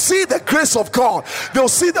will see the grace of God. They'll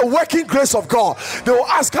see the working grace of God. They will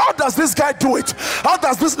ask, how does this guy do it? How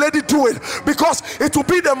does this lady do it? Because it will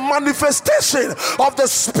be the manifestation of the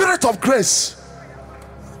Spirit of grace.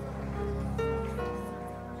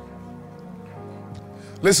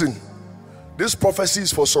 Listen, this prophecy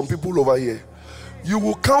is for some people over here. You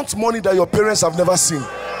will count money that your parents have never seen.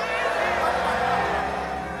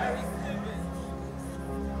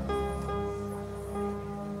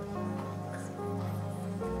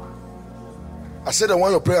 I said the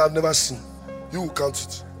one your prayer I've never seen. You will count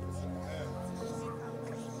it.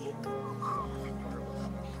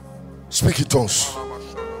 Speak in tongues.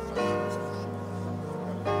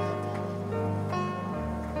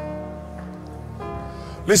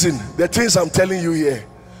 Listen, the things I'm telling you here,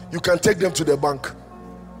 you can take them to the bank.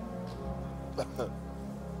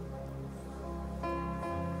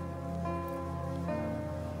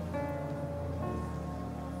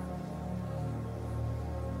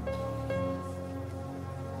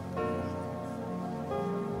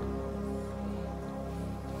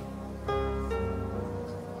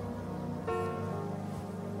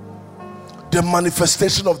 The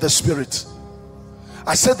manifestation of the Spirit.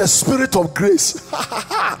 I said the Spirit of grace.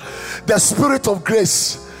 The Spirit of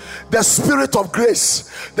grace. The Spirit of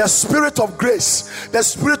grace. The Spirit of grace. The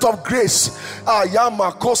Spirit of grace.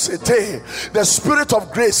 The Spirit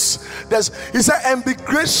of grace. He said, and be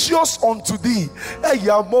gracious unto thee.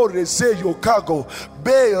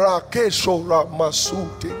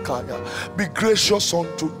 Be gracious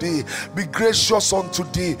unto thee. Be gracious unto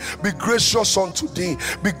thee. Be gracious unto thee.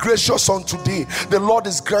 Be gracious unto thee. The Lord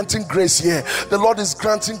is granting grace here. The Lord is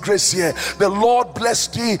granting grace here. The Lord bless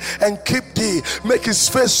thee and keep thee. Make his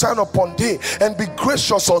face shine upon thee and be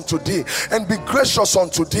gracious unto thee. And be gracious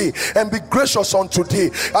unto thee. And be gracious unto thee.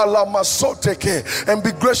 And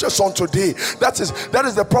be gracious unto thee. That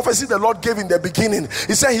is the prophecy the Lord gave in the beginning.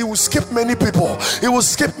 He said he will skip many people. He will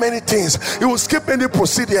skip many things. He will skip many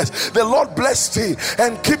procedures. The Lord bless thee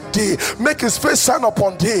and keep thee. Make his face shine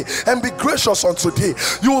upon thee and be gracious unto thee.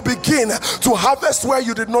 You will begin to harvest where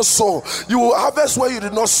you did not sow. You will harvest where you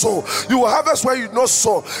did not sow. You will harvest where you did not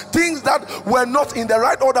sow. Things that were not in the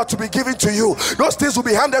right order to be given to you, those things will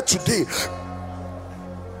be handed to thee.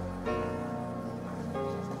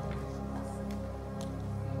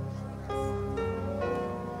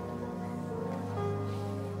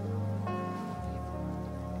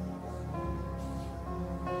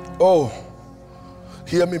 Oh,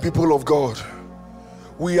 hear me, people of God.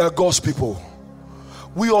 We are God's people.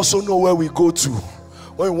 We also know where we go to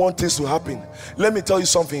when we want things to happen. Let me tell you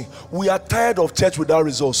something. We are tired of church without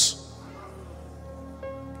results.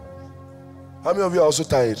 How many of you are also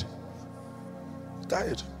tired?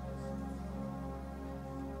 Tired.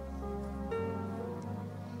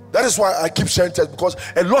 That is why I keep sharing church, because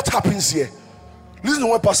a lot happens here. Listen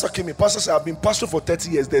to when Pastor came in. Pastor said, I've been pastor for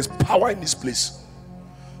 30 years. There's power in this place.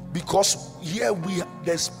 Because here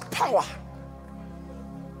there's power.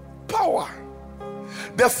 Power.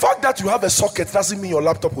 The fact that you have a socket doesn't mean your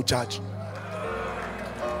laptop will charge.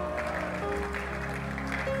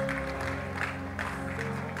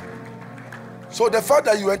 So the fact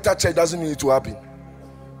that you enter church doesn't mean it will happen.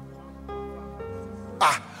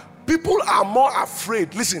 People are more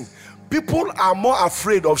afraid. Listen, people are more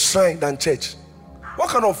afraid of shrine than church. What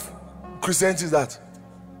kind of Christianity is that?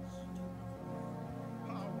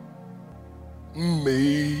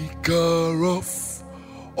 Maker of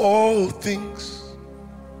all things.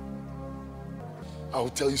 I will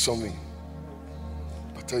tell you something.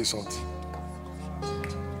 I'll tell you something.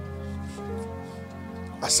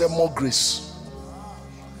 I said more grace.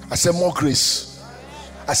 I said more grace.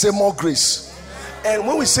 I said more grace. And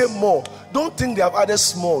when we say more, don't think they have added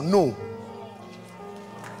small. No.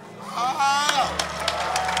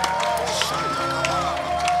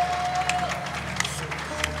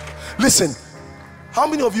 Listen, how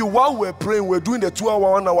many of you, while we're praying, we're doing the 2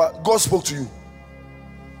 hour, 1 hour, God spoke to you?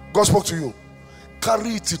 God spoke to you.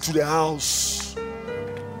 Carry it to the house.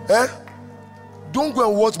 Don't go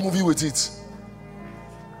and watch movie with it.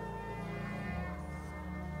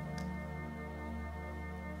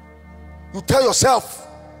 You tell yourself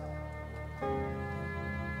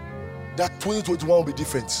that 2021 will be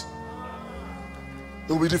different.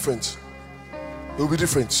 It will be different. It will be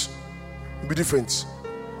different. It will be different.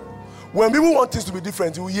 When people want things to be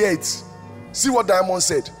different, you will hear it. See what Diamond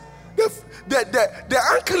said. The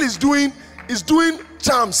uncle is doing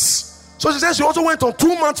charms. So she said she also went on 2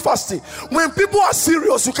 months fasting. When people are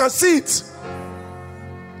serious, you can see it.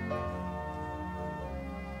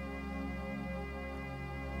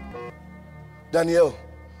 Daniel,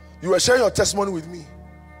 you were sharing your testimony with me.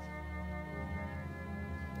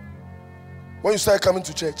 When you started coming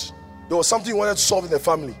to church, there was something you wanted to solve in the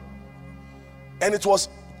family. And it was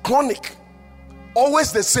chronic.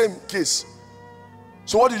 Always the same case.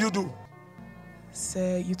 So what did you do?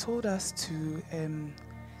 Sir, you told us to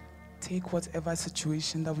take whatever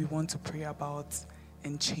situation that we want to pray about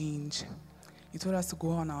and change. You told us to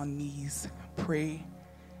go on our knees, pray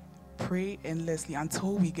endlessly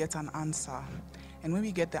until we get an answer. And when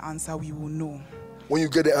we get the answer, we will know. When you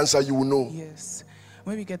get the answer, you will know. Yes.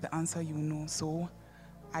 When we get the answer, you will know. So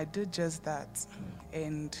I did just that.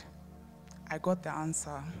 And I got the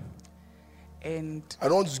answer. And I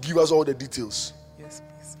don't want to give us all the details. Yes,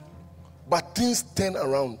 please. But things turn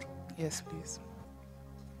around. Yes, please.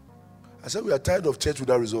 I said we are tired of church with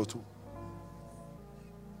that result too.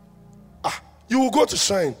 You will go to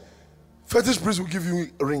shrine. Fetish priest will give you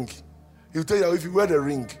a ring. He'll tell you, if you wear the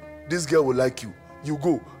ring, this girl will like you. You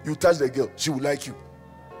go, you touch the girl, she will like you.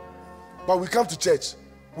 But we come to church,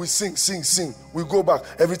 we sing. We go back,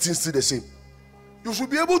 everything's still the same. You should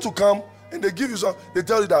be able to come and they give you some, they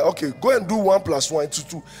tell you that, okay, go and do 1 + 1 =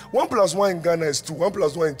 2. 1 + 1 in Ghana is 2. 1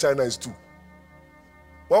 + 1 in China is 2.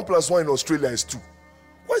 1 + 1 in Australia is 2.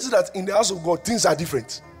 Why is it that in the house of God, things are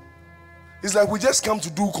different? It's like we just come to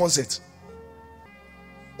do concert.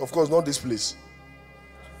 Of course, not this place.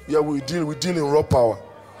 Yeah, we deal in raw power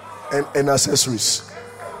and accessories.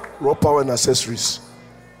 Raw power and accessories.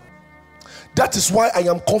 That is why I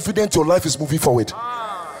am confident your life is moving forward.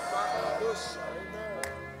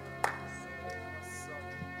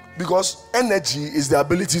 Because energy is the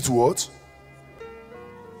ability to what?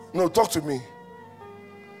 No, talk to me.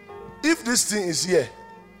 If this thing is here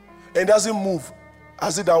and doesn't move,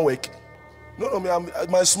 has it done work? No,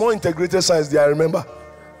 my small integrated science there, I remember.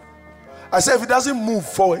 I said, if it doesn't move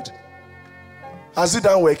forward, has it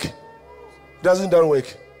done work? Doesn't done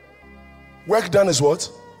work. Work done is what?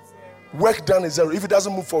 Work done is 0. If it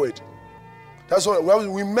doesn't move forward, that's what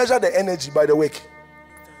we measure the energy by the work.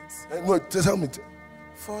 No, tell me.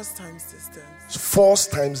 Force times distance. Force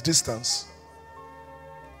times distance.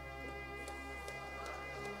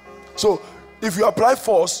 So, if you apply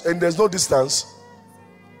force and there's no distance,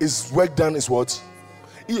 is work done is what?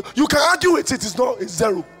 You can argue with it. It's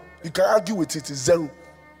 0. You can argue with it. It's 0.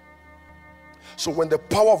 So when the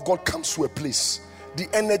power of God comes to a place, the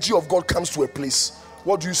energy of God comes to a place,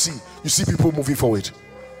 what do you see? You see people moving forward.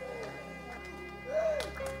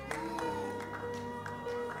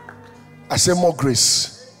 I say more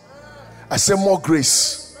grace. I say more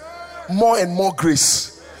grace. More and more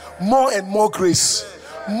grace. More and more grace.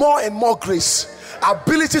 More and more grace.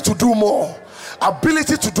 Ability to do more.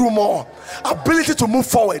 Ability to do more. Ability to move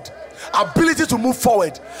forward. Ability to move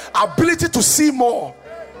forward. Ability to see more.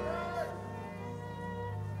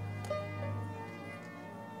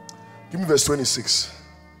 Give me verse 26.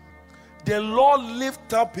 The Lord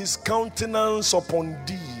lift up his countenance upon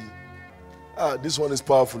thee. This one is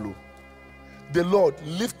powerful. the Lord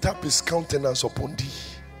lift up his countenance upon thee.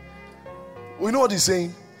 You know what he's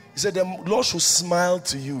saying? He said the Lord should smile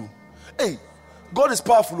to you. Hey, God is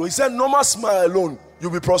powerful. He said normal smile alone,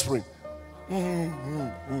 you'll be prospering. He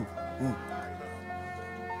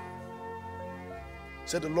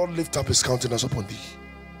said the Lord lift up his countenance upon thee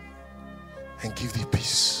and give thee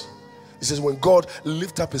peace. He says when God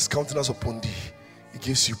lift up his countenance upon thee, he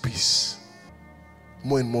gives you peace.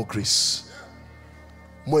 More and more grace.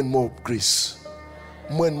 More and more grace.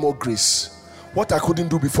 More and more grace. What I couldn't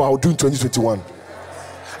do before, I'll do in 2021.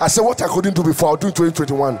 I said what I couldn't do before, I'll do in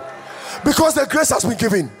 2021. Because the grace has been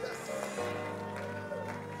given.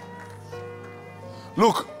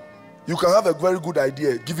 Look, you can have a very good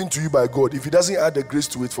idea given to you by God. If he doesn't add the grace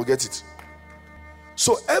to it, forget it.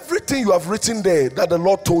 So everything you have written there that the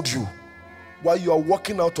Lord told you while you are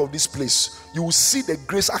walking out of this place, you will see the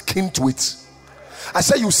grace akin to it. I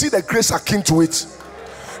said you see the grace akin to it.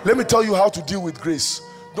 Let me tell you how to deal with grace.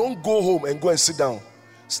 Don't go home and go and sit down.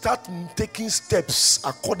 Start taking steps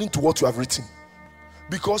according to what you have written.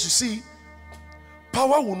 Because you see,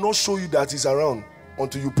 power will not show you that it's around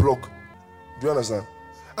until you plug. Do you understand?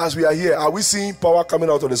 As we are here, are we seeing power coming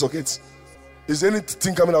out of the sockets? Is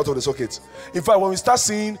anything coming out of the sockets? In fact, when we start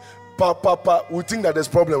seeing power, we think that there's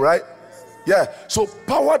problem, right? Yeah. So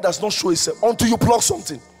power does not show itself until you plug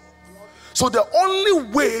something. So the only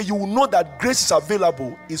way you will know that grace is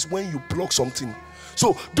available is when you plug something.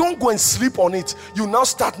 So don't go and sleep on it. You now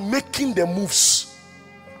start making the moves.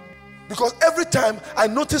 Because every time I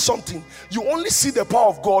notice something, you only see the power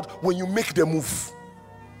of God when you make the move.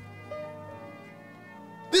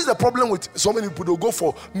 This is the problem with so many people. They'll go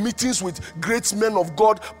for meetings with great men of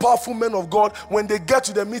God, powerful men of God. When they get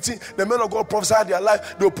to the meeting, the men of God prophesy their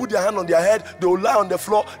life. They'll put their hand on their head. They'll lie on the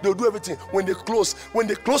floor. They'll do everything. When they close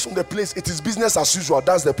from the place, it is business as usual.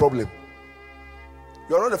 That's the problem.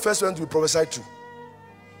 You are not the first one to be prophesied to.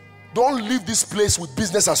 Don't leave this place with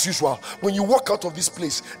business as usual. When you walk out of this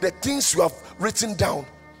place, the things you have written down,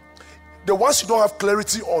 the ones you don't have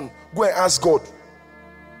clarity on, go and ask God.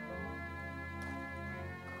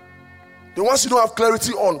 The ones you don't have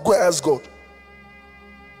clarity on, go and ask God.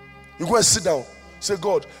 You go and sit down. Say,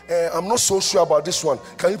 God, I'm not so sure about this one.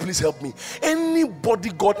 Can you please help me?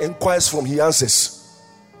 Anybody God inquires from, he answers.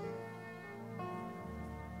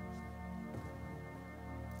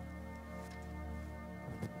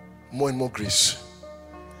 More and more grace.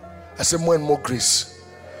 I say more and more grace.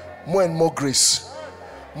 More and more grace.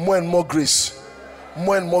 More and more grace.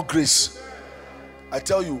 More and more grace. I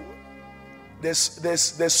tell you,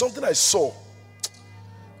 there's something I saw,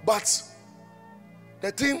 but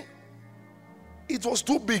the thing, it was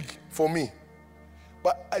too big for me.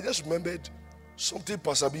 But I just remembered something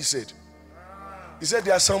Pastor B said. He said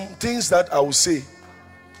there are some things that I will say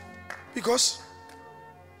because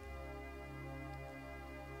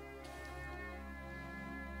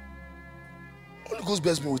Holy Ghost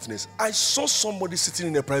bears me witness. I saw somebody sitting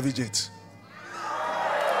in a private jet.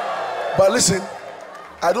 But listen,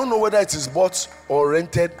 I don't know whether it is bought or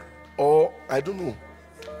rented or I don't know.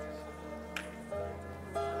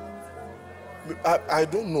 I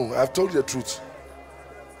don't know. I've told you the truth.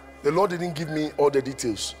 The Lord didn't give me all the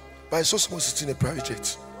details. But I saw someone sitting in a private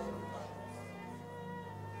jet.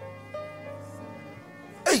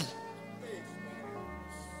 Hey!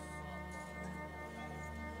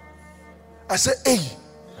 I said, hey!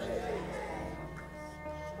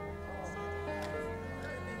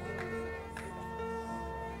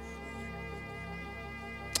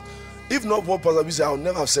 If not what Pastor B said, I would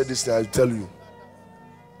never have said this thing. I'll tell you.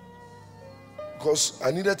 Because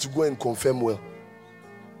I needed to go and confirm well.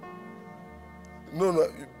 No,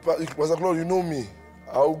 Pastor Claude, you know me.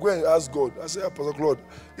 I'll go and ask God. I said, Pastor Claude,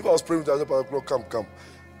 if I was praying with you, I said, Pastor Claude, come.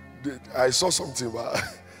 I saw something, but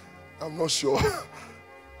I'm not sure.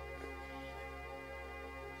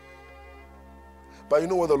 But you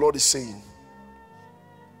know what the Lord is saying?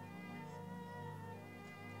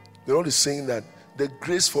 The Lord is saying that the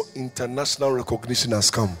grace for international recognition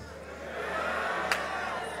has come.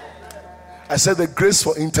 I said the grace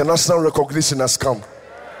for international recognition has come.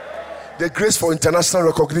 The grace for international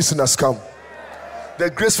recognition has come. The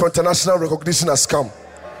grace for international recognition has come.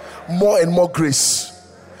 More and more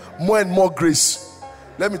grace. More and more grace.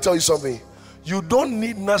 Let me tell you something. You don't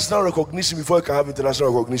need national recognition before you can have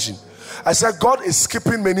international recognition. I said God is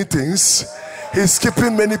skipping many things. He's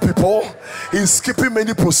skipping many people. He's skipping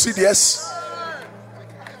many procedures.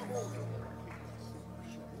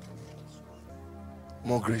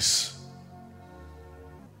 More grace.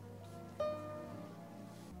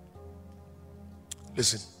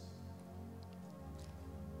 Listen.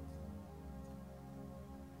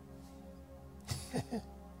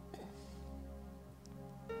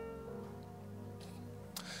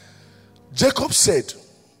 Jacob said,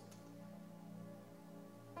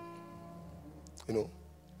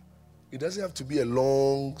 it doesn't have to be a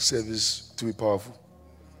long service to be powerful.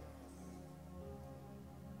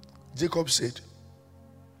 Jacob said,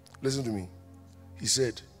 listen to me. He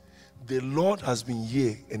said, the Lord has been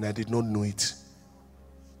here and I did not know it.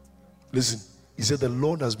 Listen, he said, the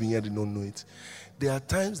Lord has been here and I did not know it. There are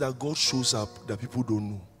times that God shows up that people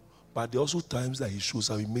don't know. But there are also times that he shows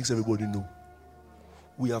up, he makes everybody know.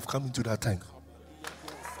 We have come into that time.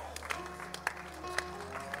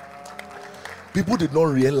 People did not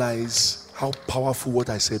realize how powerful what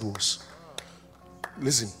I said was.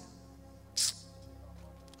 Listen.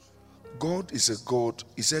 God is a God.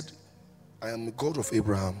 He said, I am the God of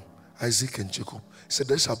Abraham, Isaac, and Jacob. He said,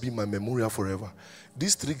 that shall be my memorial forever.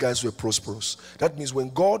 These three guys were prosperous. That means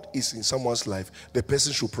when God is in someone's life, the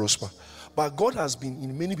person should prosper. But God has been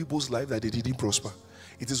in many people's life that they didn't prosper.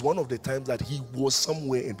 It is one of the times that he was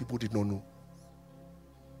somewhere and people did not know.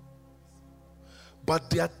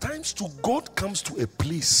 But there are times too, God comes to a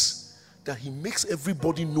place that he makes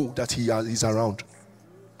everybody know that he is around.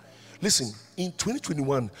 Listen, in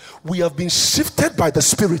 2021, we have been shifted by the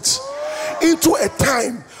Spirit into a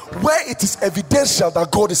time where it is evidential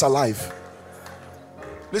that God is alive.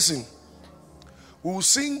 Listen, we will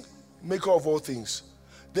sing Maker of All Things.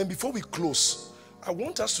 Then before we close, I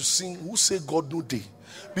want us to sing Who Say God No Day.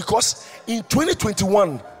 Because in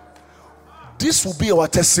 2021, this will be our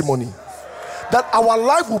testimony. That our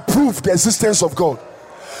life will prove the existence of God.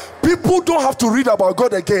 People don't have to read about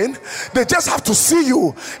God again. They just have to see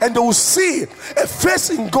you. And they will see a face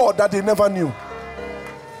in God that they never knew.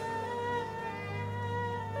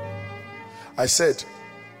 I said,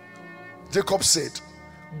 Jacob said,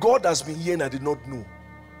 God has been here and I did not know.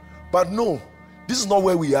 But no, this is not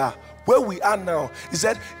where we are. Where we are now is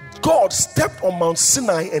that God stepped on Mount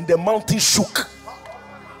Sinai and the mountain shook.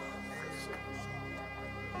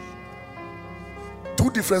 Two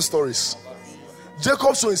different stories.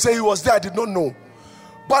 Jacob said he was there, I did not know.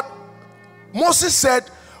 But Moses said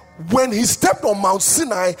when he stepped on Mount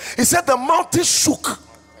Sinai, he said the mountain shook.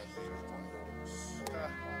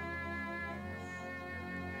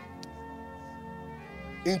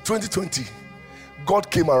 In 2020,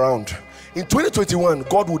 God came around. In 2021,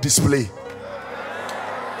 God will display.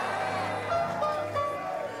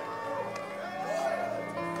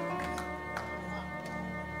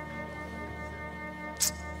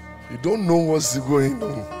 You don't know what's going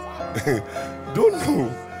on. Don't know.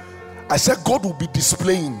 I said God will be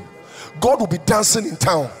displaying. God will be dancing in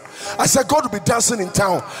town. I said God will be dancing in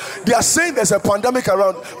town. They are saying there's a pandemic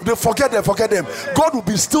around. They forget them. God will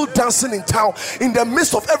be still dancing in town in the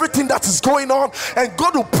midst of everything that is going on, and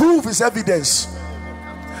God will prove his evidence.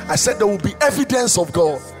 I said there will be evidence of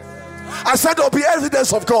God. I said there will be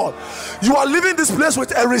evidence of God. You are leaving this place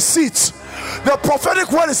with a receipt. The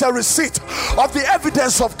prophetic word is a receipt of the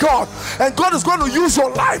evidence of God, and God is going to use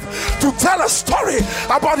your life to tell a story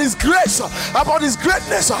about his grace, about his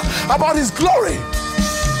greatness, about his glory.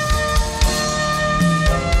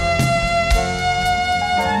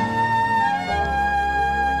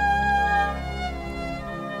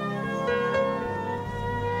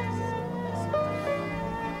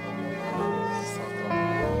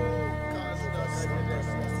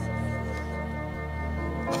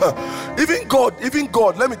 Even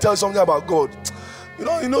God, let me tell you something about God.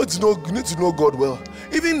 You need to know God well.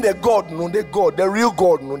 Even the real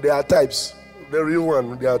God, there are types. The real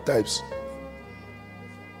one, there are types.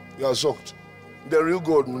 You are shocked. The real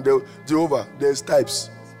God, Jehovah, there's types.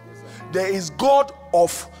 There is God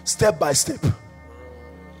of step by step.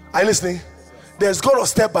 Are you listening? There's God of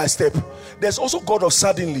step by step. There's also God of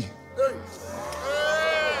suddenly.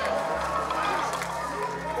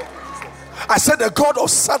 I said the God of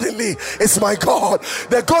suddenly is my God.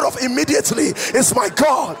 The God of immediately is my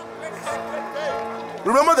God.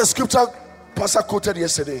 Remember the scripture Pastor quoted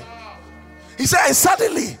yesterday? He said, and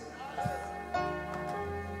suddenly.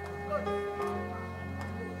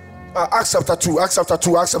 Acts chapter 2. Acts chapter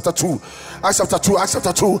 2. Acts chapter 2.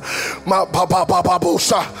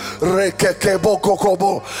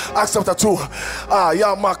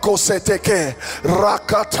 Yamakoseteke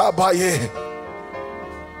rakatabaye.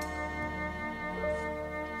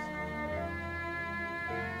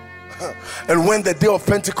 And when the day of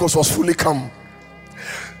Pentecost was fully come,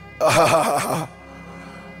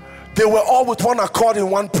 they were all with one accord in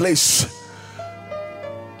one place.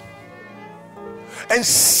 And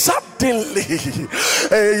suddenly,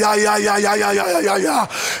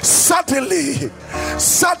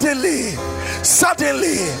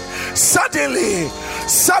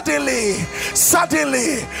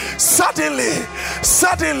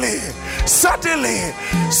 Suddenly,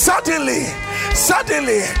 suddenly,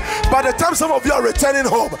 suddenly, by the time some of you are returning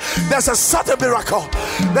home, there's a sudden miracle,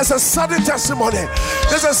 there's a sudden testimony,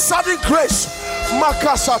 there's a sudden grace.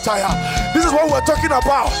 Makasataya. This is what we're talking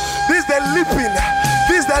about. This is the leaping,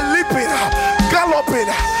 this is the leaping, galloping,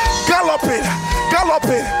 galloping,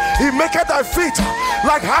 galloping. He maketh thy feet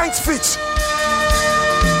like hinds feet.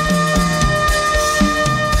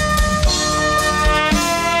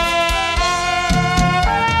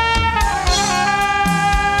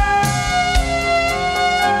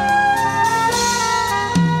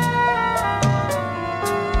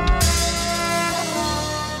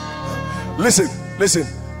 Listen.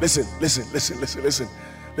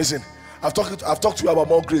 I've talked to you about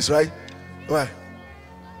more grace, right? Right.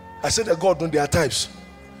 I said that God, there are types.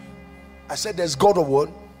 I said there's God of what?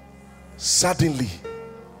 Suddenly.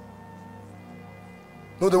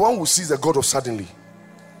 No, the one who sees the God of suddenly.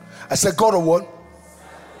 I said God of what?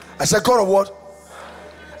 I said God of what?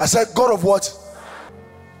 I said God of what?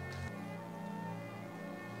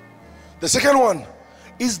 The second one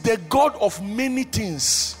is the God of many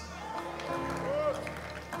things.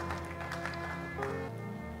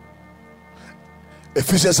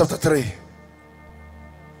 Ephesians chapter 3.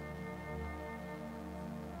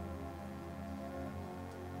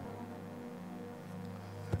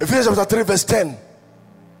 Ephesians chapter 3 verse 10.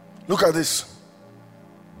 Look at this.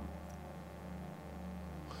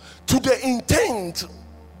 To the intent,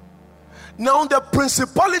 now the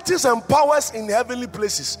principalities and powers in heavenly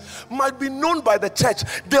places might be known by the church,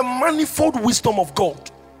 the manifold wisdom of God.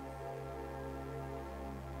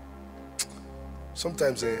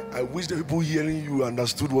 Sometimes I wish the people hearing you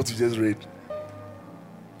understood what you just read.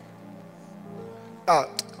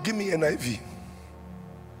 Give me NIV.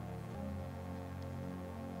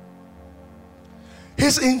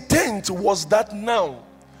 His intent was that now,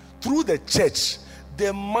 through the church,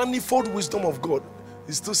 the manifold wisdom of God.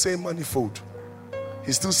 He's still saying manifold.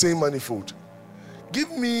 He's still saying manifold.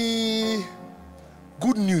 Give me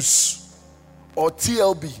good news or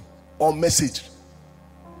TLB or message.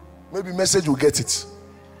 Maybe message will get it.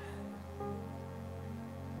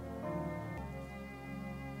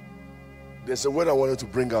 There's a word I wanted to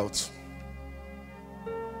bring out.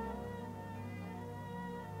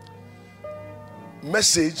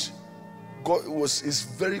 Message God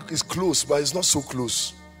is close, but it's not so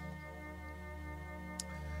close.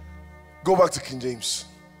 Go back to King James.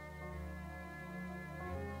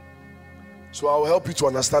 So I'll help you to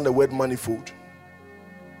understand the word manifold.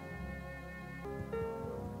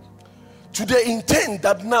 To the intent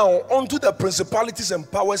that now unto the principalities and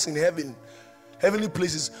powers in heavenly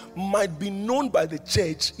places might be known by the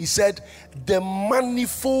church, he said, the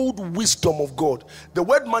manifold wisdom of God. The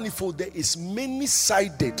word manifold there is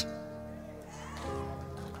many-sided.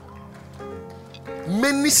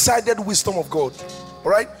 Many-sided wisdom of God.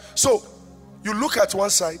 All right? So you look at one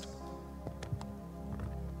side.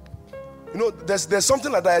 You know, there's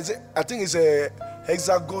something like that. I think it's a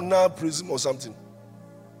hexagonal prism or something.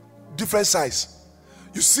 Different size.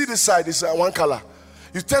 You see this side is one color.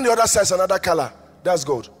 You turn the other side is another color. That's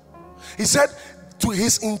God. He said to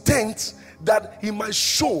his intent that he might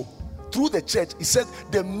show through the church. He said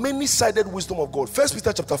the many-sided wisdom of God. 1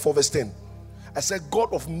 Peter chapter 4 verse 10. I said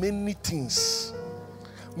God of many things.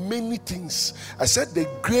 Many things. I said the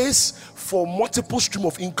grace for multiple stream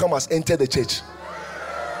of income has entered the church.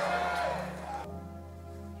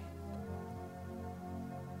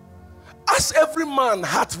 As every man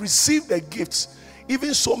hath received a gift,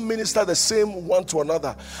 even so minister the same one to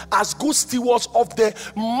another, as good stewards of the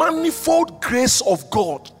manifold grace of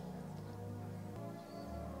God.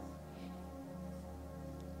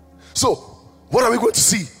 So, what are we going to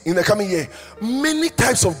see in the coming year? Many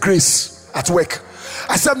types of grace at work.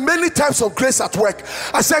 I said many types of grace at work.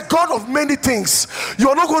 I said God of many things. You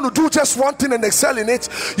are not going to do just one thing and excel in it.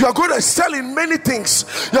 You are going to excel in many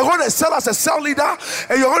things. You are going to excel as a cell leader,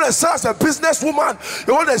 and you are going to excel as a businesswoman.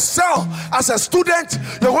 You are going to excel as a student.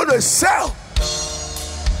 You are going to excel.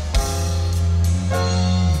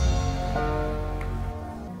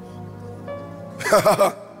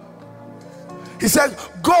 He said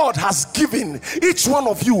God has given each one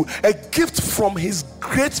of you a gift from his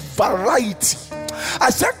great variety. I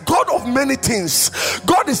said God of many things.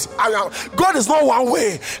 God is not one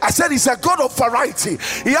way. I said he's a God of variety.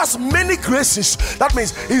 He has many graces. That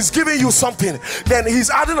means he's giving you something, then he's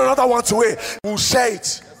adding another one to it. We'll share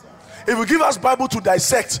it. If you give us Bible to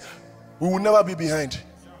dissect, we will never be behind.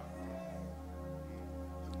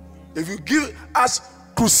 If you give us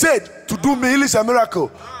crusade to do healings and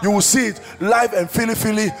miracle, you will see it live and fili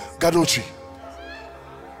Gadochi.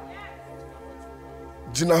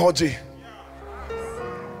 Gina Hoji.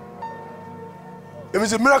 If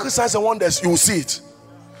it's a miracle, signs and wonders, you will see it.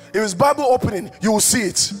 If it's Bible opening, you will see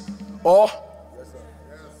it. Or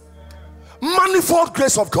manifold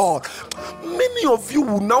grace of God. Many of you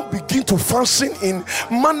will now begin to function in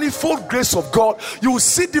manifold grace of God. You will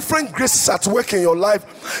see different graces at work in your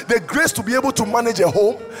life. The grace to be able to manage a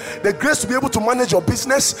home, the grace to be able to manage your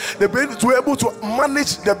business, the grace to be able to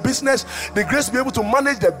manage the business, the grace to be able to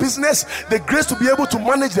manage the business, the grace to be able to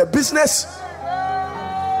manage the business.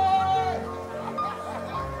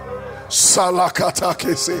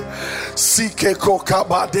 Salakatakese Sikeko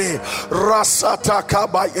Kabade Rasata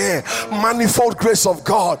Kabaye. Manifold grace of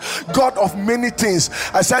God, God of many things.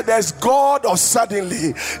 I said there's God of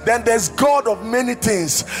suddenly, then there's God of many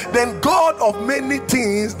things, then God of many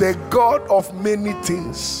things, the God of many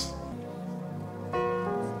things.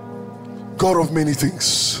 God of many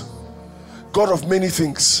things. God of many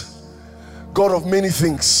things. God of many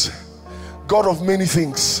things. God of many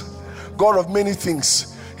things. God of many things.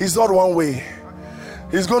 He's not one way.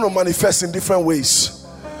 He's going to manifest in different ways.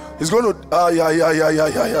 He's going to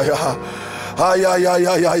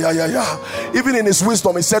even in his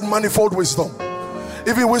wisdom, he said manifold wisdom.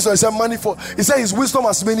 Even wisdom, he said manifold. He said his wisdom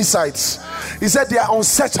has many sides. He said they are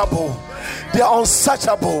unsearchable. They are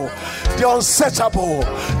unsearchable. They are unsearchable.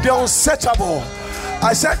 They are unsearchable.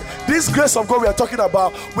 I said this grace of God we are talking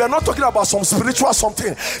about, we are not talking about some spiritual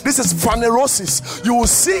something. This is phanerosis. You will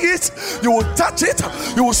see it, you will touch it,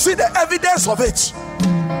 you will see the evidence of it.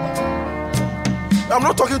 I'm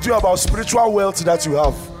not talking to you about spiritual wealth that you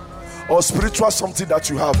have or spiritual something that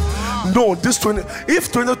you have. No, if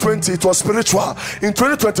 2020 it was spiritual, in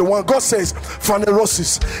 2021 God says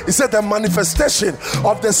phanerosis. He said the manifestation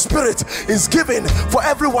of the Spirit is given for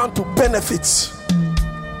everyone to benefit.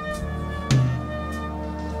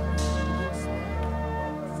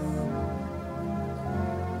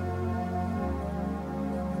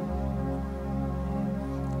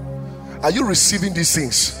 Are you receiving these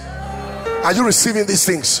things? Are you receiving these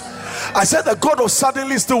things? I said the God of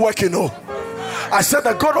suddenly is still working. Oh, I said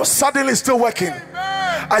the God of suddenly is still working.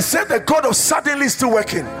 I said the God of suddenly is still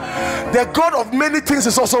working. The God of many things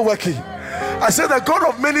is also working. I said the God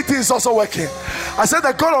of many things is also working. I said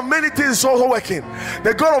the God of many things is also working.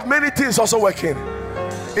 The God of many things is also working.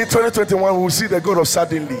 In 2021 we will see the God of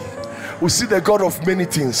suddenly. We'll see the God of many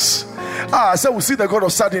things. I said we'll see the God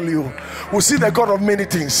of suddenly. We'll see the God of many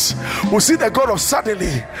things. We'll see the God of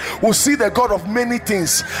suddenly. We'll see the God of many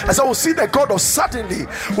things. I said we'll see the God of suddenly.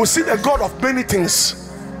 We'll see the God of many things.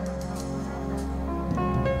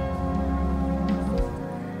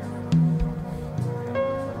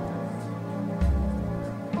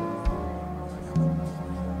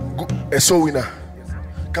 A soul winner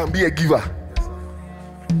can be a giver.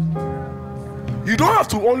 You don't have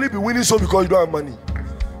to only be winning soul because you don't have money.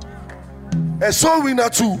 A soul winner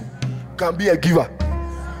too can be a giver.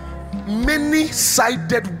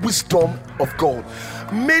 Many-sided wisdom of God,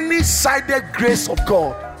 many-sided grace of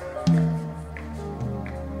God.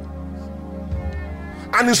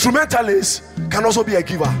 An instrumentalist can also be a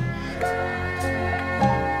giver.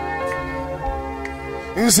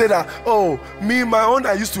 You say that, oh, me, my own,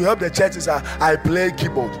 I used to help the churches. I play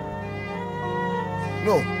keyboard.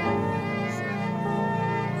 No.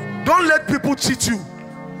 Don't let people cheat you.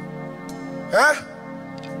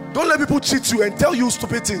 Don't let people cheat you and tell you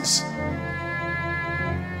stupid things.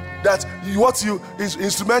 That what you is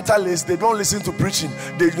instrumentalists, they don't listen to preaching.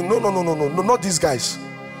 No, not these guys.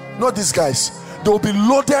 Not these guys. They'll be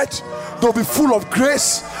loaded, they'll be full of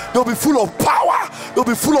grace, they'll be full of power, they'll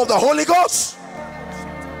be full of the Holy Ghost.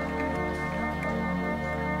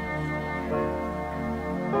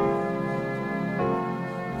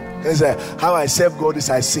 They say, how I serve God is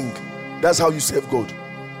I sing. That's how you serve God.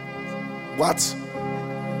 What?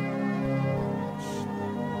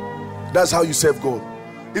 That's how you serve God.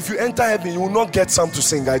 If you enter heaven, you will not get some to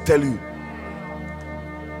sing, I tell you.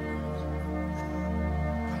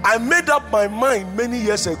 I made up my mind many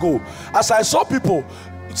years ago. As I saw people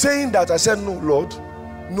saying that, I said, no, Lord,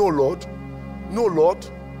 no, Lord, no, Lord,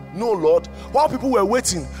 no, Lord. While people were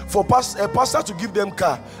waiting for a pastor to give them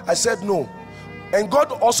car, I said no. And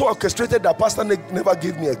God also orchestrated that pastor never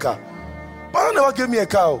gave me a car. Pastor never gave me a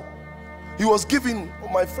car. He was giving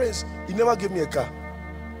my friends, he never gave me a car.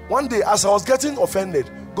 One day, as I was getting offended,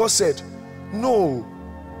 God said, no,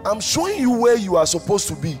 I'm showing you where you are supposed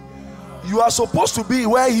to be. You are supposed to be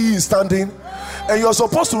where he is standing, and you are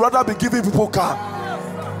supposed to rather be giving people car.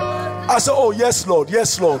 I said, oh, yes, Lord,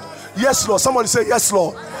 yes, Lord, yes, Lord. Somebody say, yes,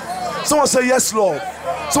 Lord. Someone say, yes, Lord.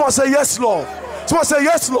 Someone say, yes, Lord. Someone say,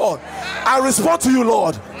 yes, Lord. I respond to you,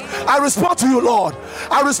 Lord. I respond to you, Lord.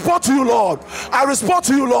 I respond to you, Lord. I respond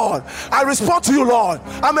to you, Lord. I respond to you, Lord.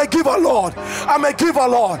 I'm a giver, Lord. I'm a giver,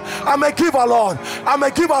 Lord. I'm a giver, Lord. I'm a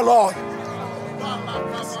giver, Lord.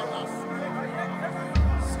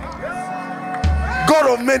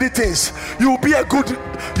 God of many things, you will be a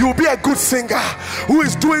good singer who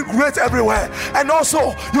is doing great everywhere, and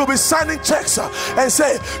also you'll be signing checks and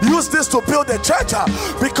say, use this to build a church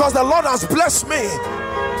because the Lord has blessed me.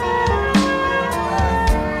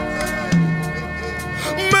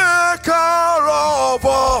 Maker of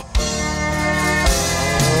all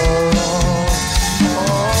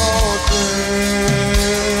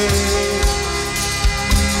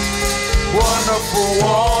wonderful,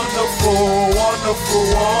 wonderful, wonderful,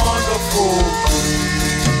 wonderful.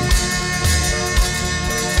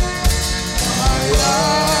 My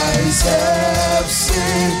eyes have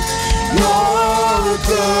seen your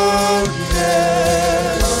goodness.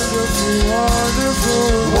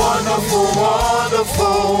 Wonderful, wonderful,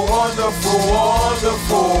 wonderful, wonderful,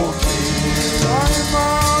 wonderful King. My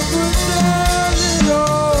mouth will tell it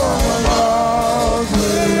all. My mouth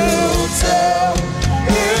will tell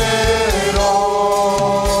it all.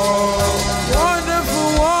 Wonderful,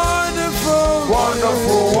 wonderful,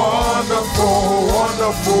 wonderful, wonderful,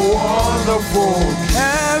 wonderful, wonderful.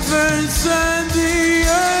 Heavens and the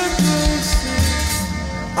earth.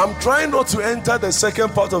 I'm trying not to enter the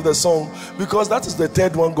second part of the song because that is the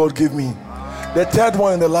third one God gave me. The third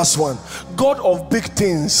one and the last one. God of big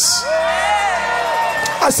things.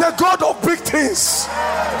 I said God of big things.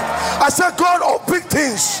 I said God of big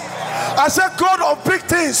things. I said God of big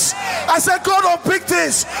things. I said God of big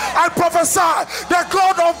things. I prophesy the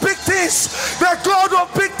God of big things. The God of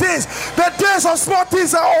big things. The days of small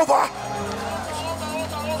things are over.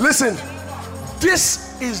 Listen,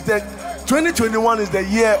 this is the 2021 is the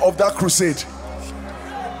year of that crusade.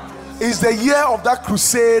 It's the year of that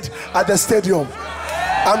crusade at the stadium.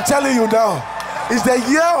 I'm telling you now, it's the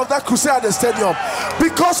year of that crusade at the stadium.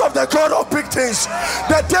 Because of the God of big things,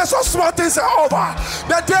 the days of small things are over.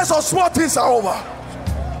 The days of small things are over.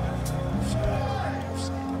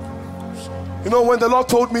 You know, when the Lord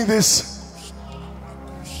told me this,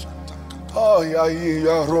 oh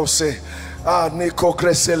yeah, Rose. When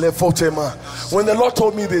the Lord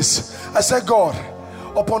told me this, I said, God,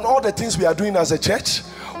 upon all the things we are doing as a church,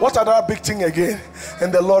 what other big thing again?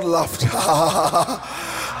 And the Lord laughed.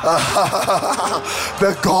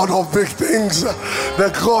 The God of big things. The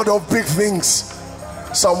God of big things.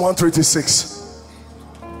 Psalm 126.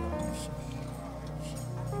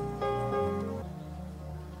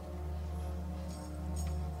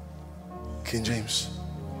 King James.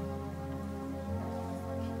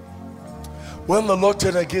 When the Lord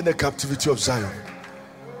turned again the captivity of Zion,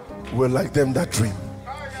 we're like them that dream.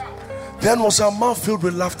 Then was our mouth filled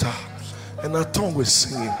with laughter, and our tongue was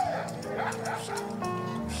singing.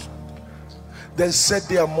 Then said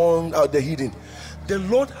they among the heathen, the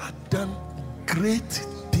Lord had done great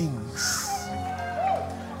things.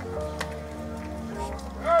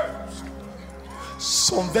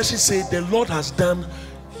 Some versions say the Lord has done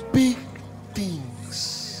big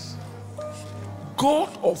things. God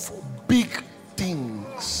of big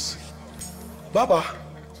things. Baba,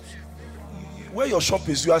 where your shop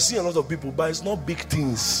is, you are seeing a lot of people, but it's not big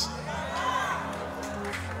things.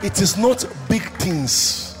 It is not big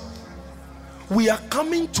things. We are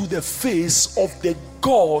coming to the face of the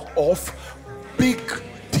God of big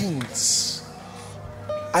things.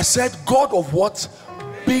 I said God of what?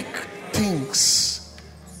 Big things.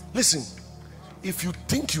 Listen, if you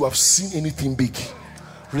think you have seen anything big,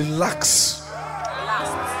 relax.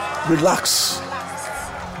 Relax.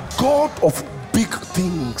 God of big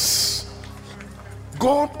things.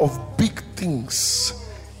 God of big things.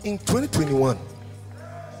 In 2021,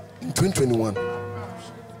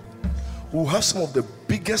 we'll have some of the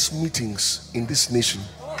biggest meetings in this nation.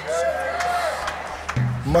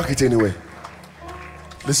 Mark it anyway.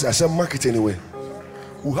 Listen, I said mark it anyway.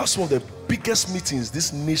 We'll have some of the biggest meetings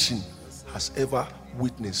this nation has ever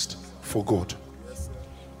witnessed for God.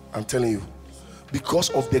 I'm telling you. Because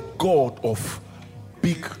of the God of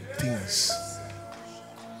big things.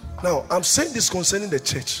 Now, I'm saying this concerning the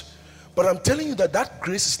church, but I'm telling you that that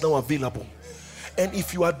grace is now available. And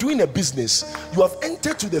if you are doing a business, you have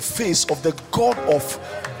entered to the face of the God of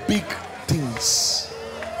big things.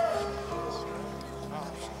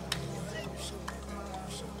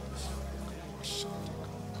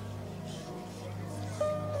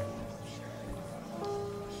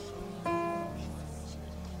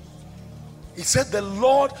 He said the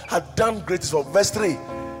Lord had done great things. Verse 3.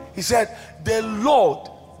 He said the Lord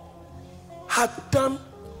had done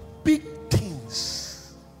big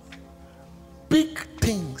things. Big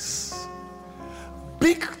things.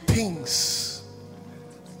 big things.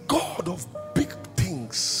 God of big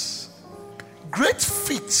things. Great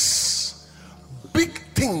feats. Big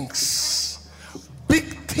things. Big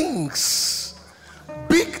things.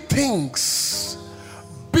 Big things.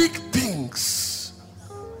 Big things.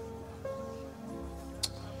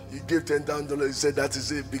 He gave $10,000. He said that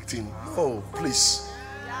is a big thing. Oh, please.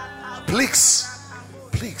 Please.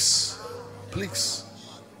 Please. Please.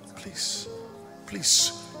 Please.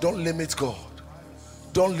 Please. Don't limit God.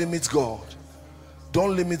 Don't limit God.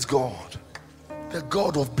 Don't limit God. The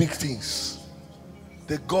God of big things.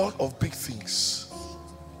 The God of big things.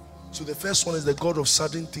 So the first one is the God of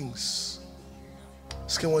certain things. The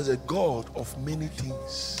second one is the God of many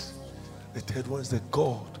things. The third one is the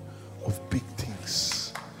God of big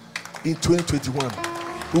things. In 2021,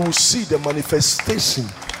 we will see the manifestation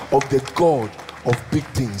of the God of big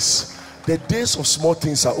things. The days of small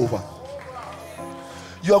things are over.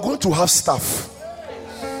 You are going to have staff.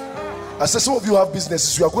 I said some of you have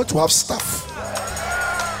businesses. You are going to have staff.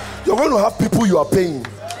 You are going to have people you are paying.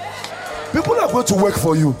 People are going to work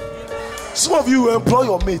for you. Some of you will employ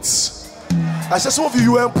your mates. I said some of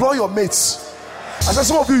you will employ your mates. I said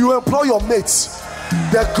some of you will employ your mates.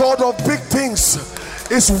 The God of big things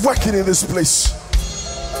is working in this place.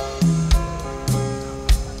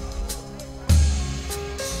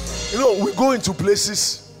 You know, we go into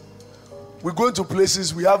places.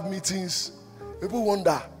 We have meetings. People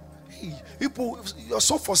wonder, hey, people, you're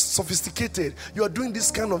so sophisticated. You are doing this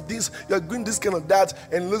kind of this, you are doing this kind of that.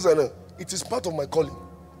 And listen, it is part of my calling.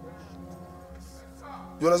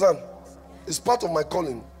 You understand? It's part of my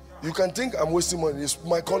calling. You can think I'm wasting money. It's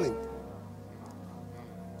my calling.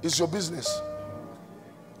 It's your business.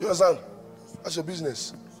 You understand? That's your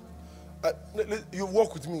business. You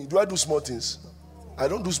work with me. Do I do small things? I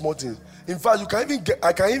don't do small things. In fact,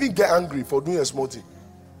 I can even get angry for doing a small thing.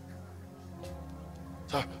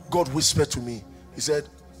 God whispered to me. He said,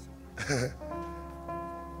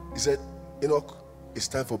 Enoch, it's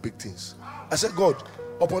time for big things. I said, God,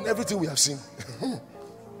 upon everything we have seen,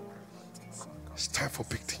 it's time for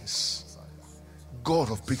big things. God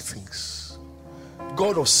of big things.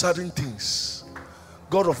 God of certain things.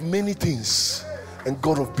 God of many things. And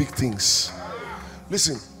God of big things.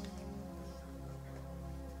 Listen.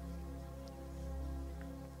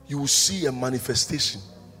 You will see a manifestation.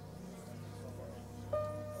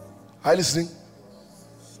 Are you listening?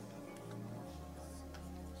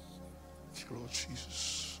 Lord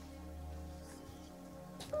Jesus.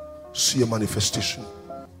 See a manifestation.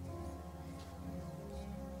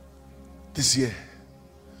 This year,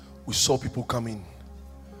 we saw people come in.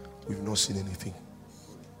 We've not seen anything.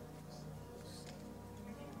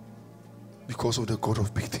 Because of the God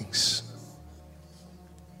of big things.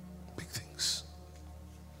 Big things.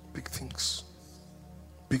 Big things.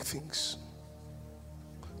 Big things.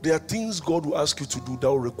 There are things God will ask you to do that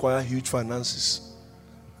will require huge finances.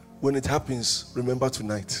 When it happens, remember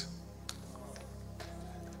tonight.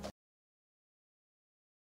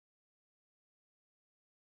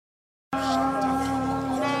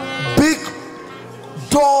 Big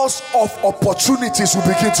doors of opportunities will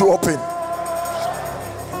begin to open.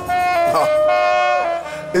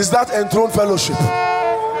 Is that Enthroned Fellowship?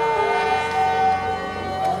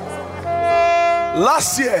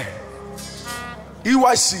 Last year,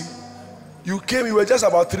 EYC, you came, you were just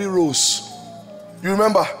about 3 rows. You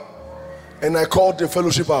remember? And I called the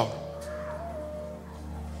fellowship out.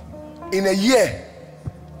 In a year,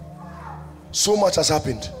 so much has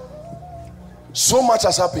happened. So much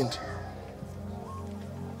has happened.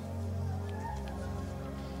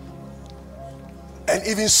 And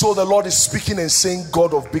even so, the Lord is speaking and saying,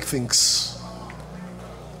 God of big things.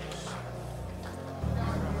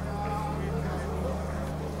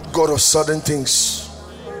 God of sudden things.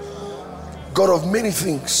 God of many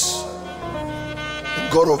things.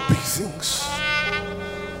 And God of big things.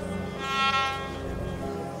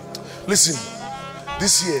 Listen,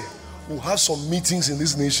 this year we'll have some meetings in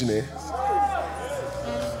this nation.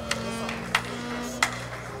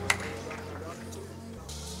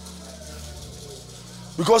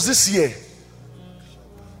 Because this year,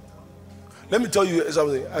 let me tell you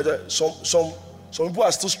something. Some people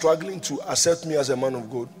are still struggling to accept me as a man of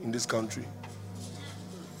God in this country.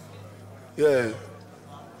 Yeah.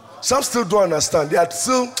 Some still don't understand. They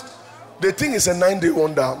think it's a 9-day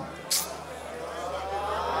wonder.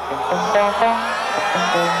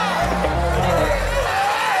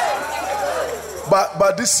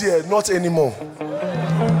 But this year, not anymore.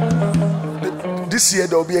 This year,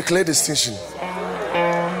 there will be a clear distinction.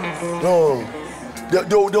 No.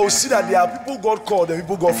 They will see that there are people God called and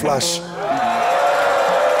people God flash.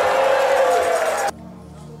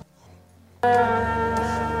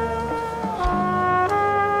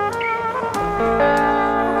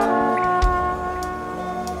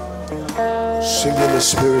 Sing in the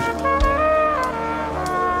spirit.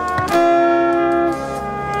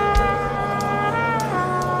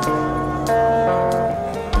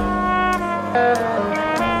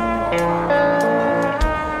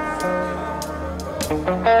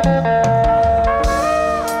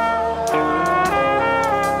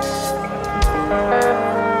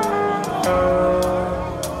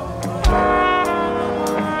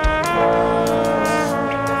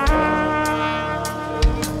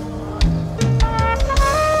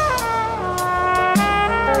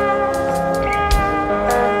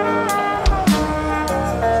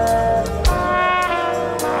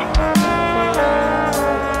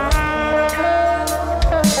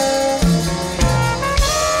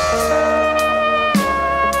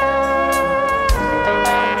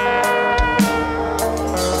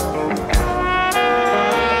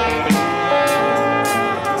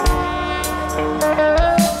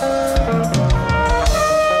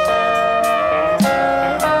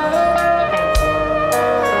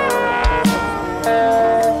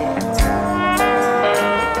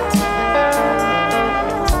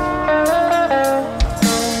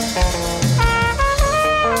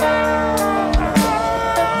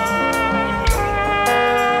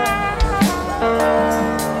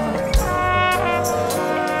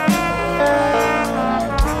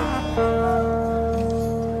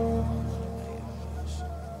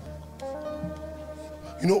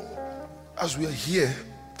 You know, as we are here,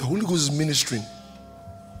 the Holy Ghost is ministering.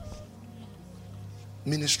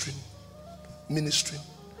 Ministering. Ministering.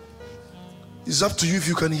 It's up to you if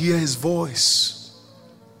you can hear his voice.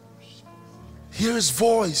 Hear his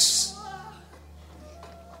voice.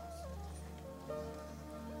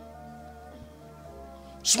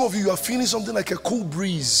 Some of you are feeling something like a cool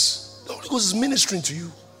breeze. The Holy Ghost is ministering to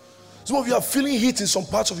you. Some of you are feeling heat in some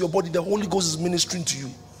parts of your body. The Holy Ghost is ministering to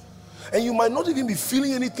you. And you might not even be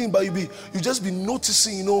feeling anything, but you just be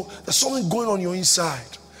noticing, there's something going on your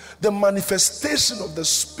inside. The manifestation of the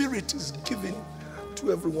Spirit is given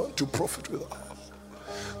to everyone to profit with.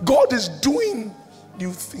 God is doing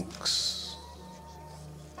new things.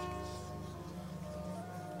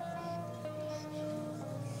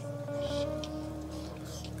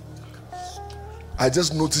 I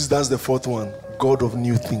just noticed that's the fourth one. God of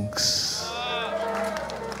new things.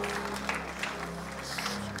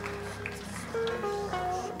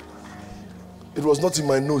 It was not in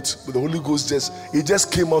my note, but the Holy Ghost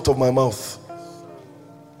just came out of my mouth.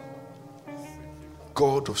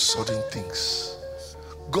 God of sudden things,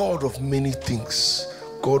 God of many things,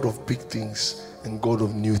 God of big things, and God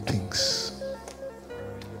of new things.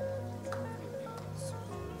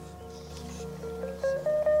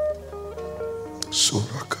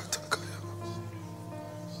 Surakatakaya.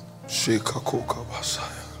 Shekakoka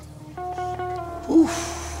Basaya. Oof.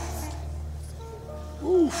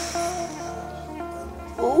 Oof.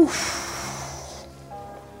 Oof.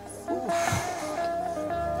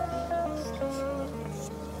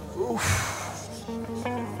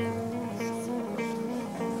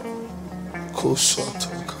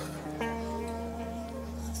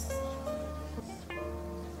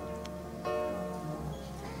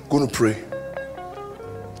 Going to pray.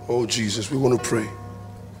 Oh Jesus, we want to pray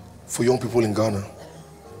for young people in Ghana.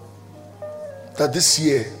 That this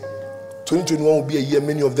year, 2021 will be a year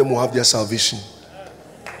many of them will have their salvation.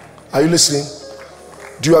 Are you listening?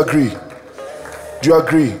 Do you agree? Do you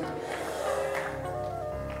agree?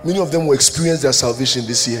 Many of them will experience their salvation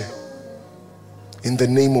this year. In the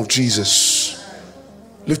name of Jesus.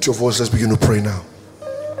 Lift your voice, let's begin to pray now.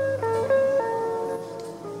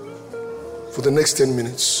 For the next 10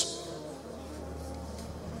 minutes.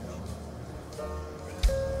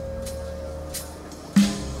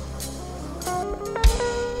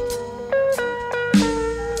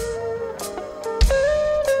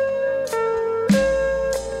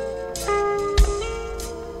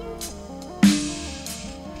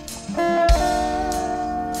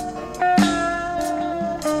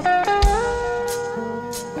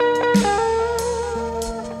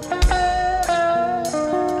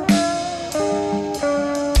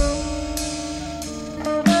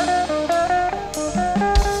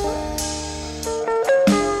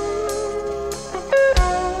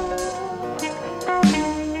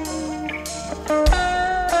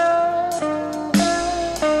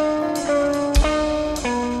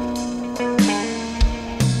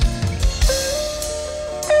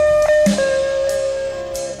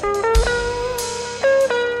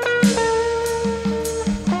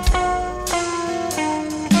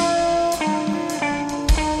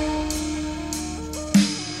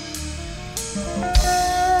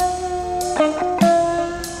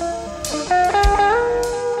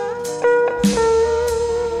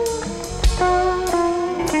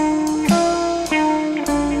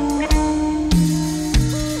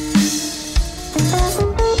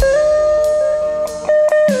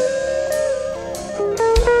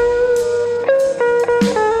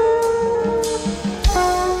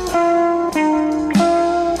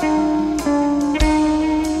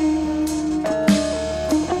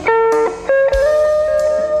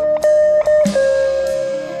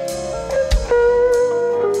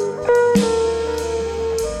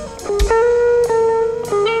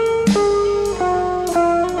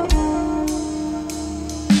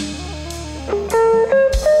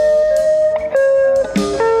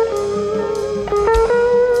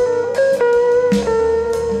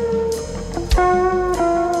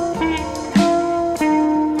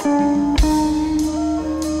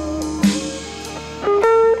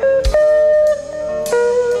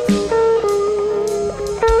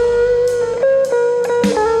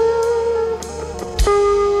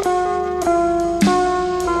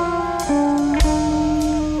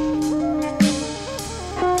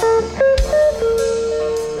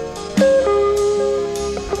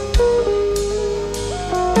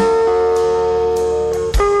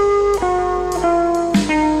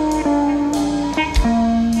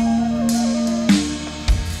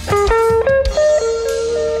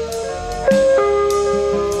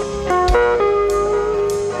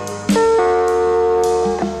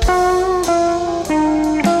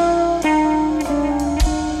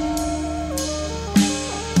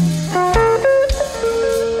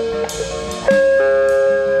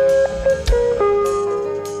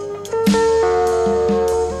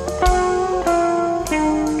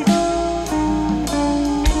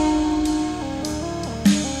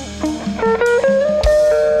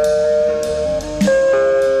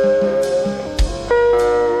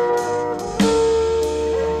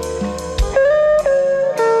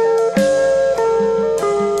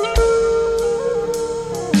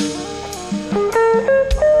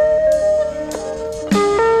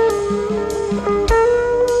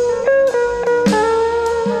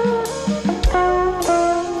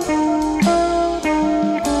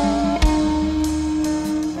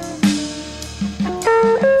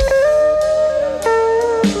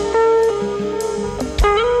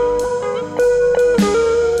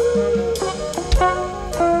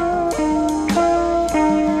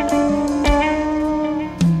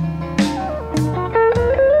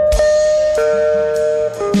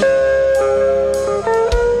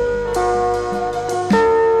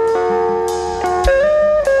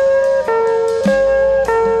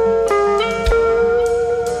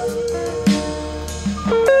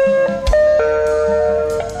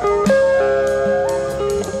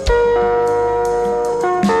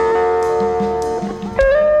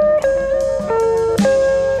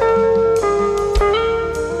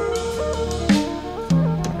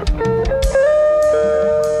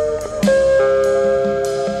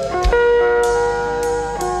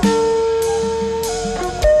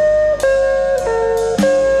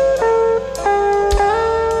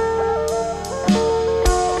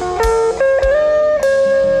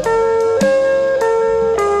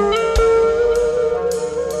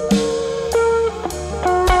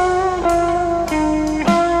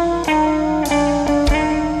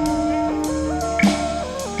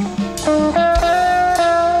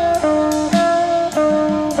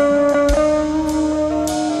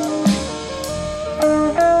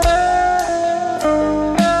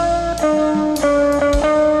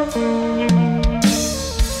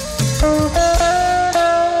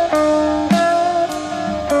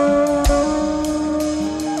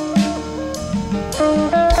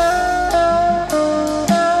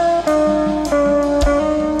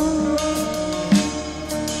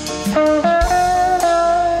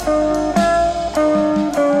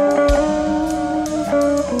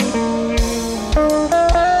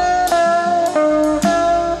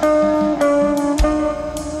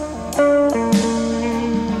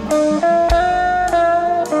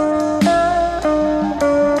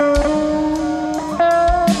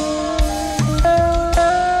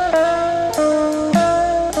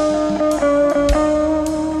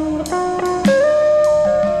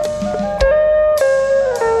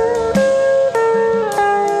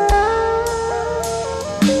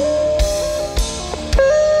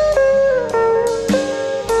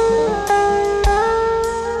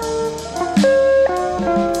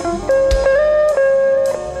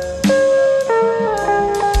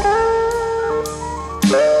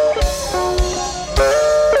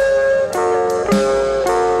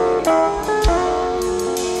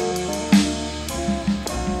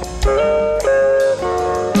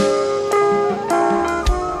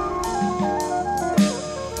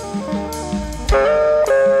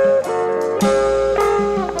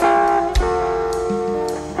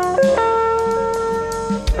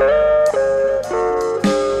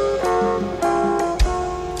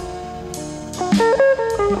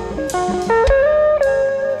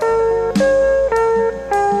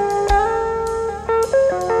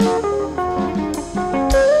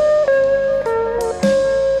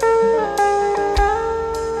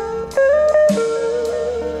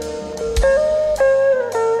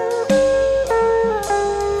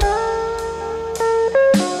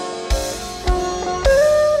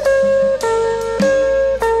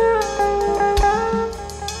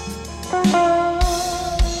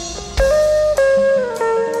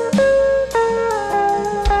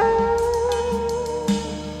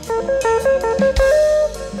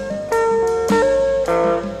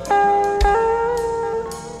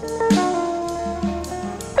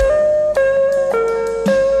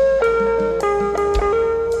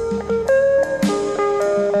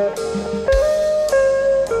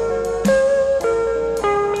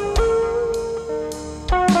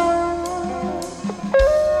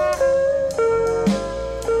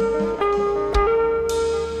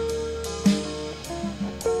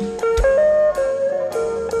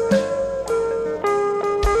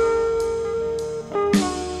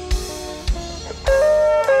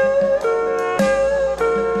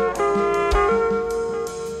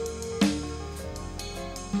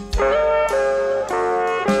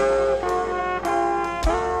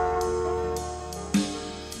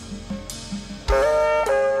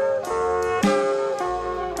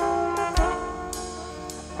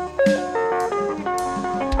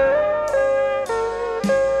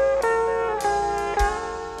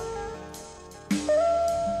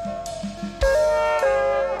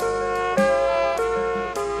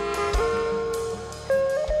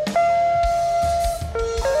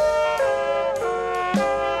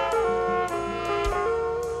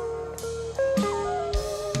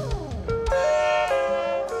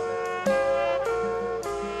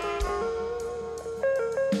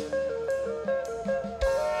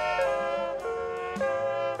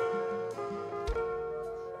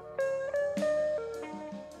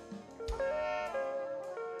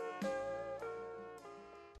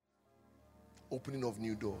 opening of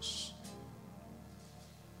new doors.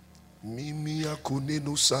 Mimi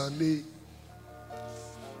akunenu sane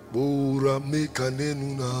bora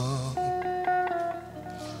mekanenuna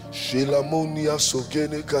shilamonia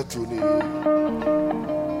sogene katune.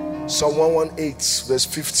 Psalm 118 verse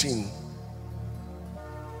 15.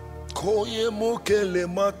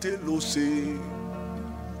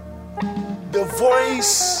 The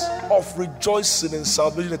voice of rejoicing and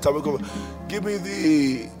salvation. Give me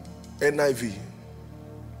the NIV.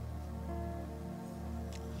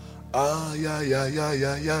 Ah, yeah, yeah, yeah,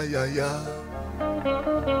 yeah, yeah, yeah, yeah.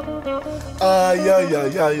 Ah, yeah, yeah,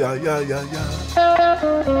 yeah, yeah, yeah, yeah, yeah.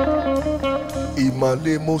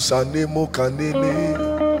 Imalemo sanemo kanene.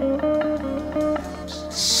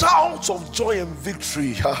 Shouts of joy and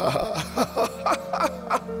victory.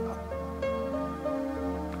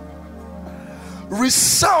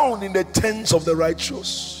 Resound in the tents of the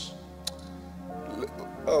righteous.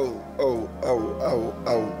 Oh.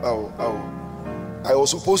 I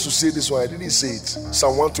was supposed to say this one, I didn't say it.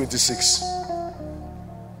 Psalm 126.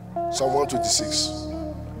 Psalm 126,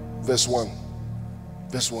 verse 1.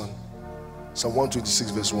 Verse 1. Psalm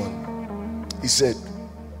 126, verse 1. He said,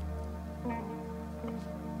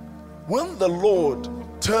 when the Lord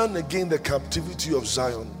turned again the captivity of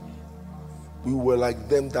Zion, we were like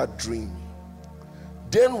them that dream.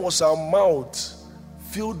 Then was our mouth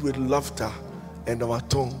filled with laughter and our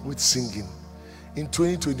tongue with singing. In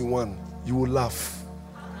 2021, you will laugh,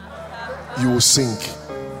 you will sing,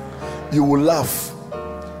 you will laugh,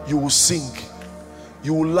 you will sing,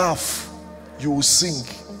 you will laugh, you will sing,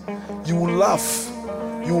 you will laugh,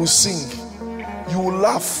 you will sing, you will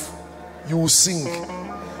laugh, you will sing,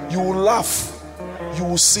 you will laugh, you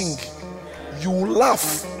will sing, you will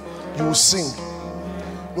laugh, you will sing.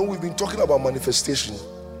 No, we've been talking about manifestation.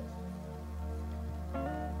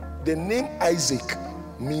 The name Isaac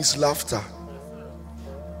means laughter.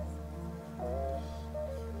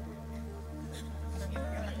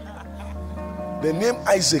 The name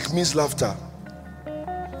Isaac means laughter.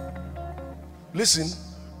 Listen,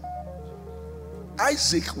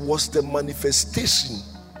 Isaac was the manifestation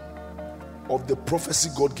of the prophecy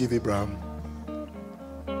God gave Abraham.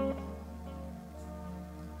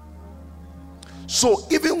 So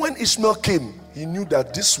even when Ishmael came, he knew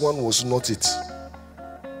that this one was not it.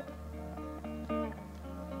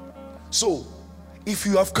 So if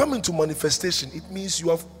you have come into manifestation, it means you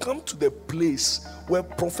have come to the place where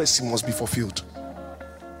prophecy must be fulfilled.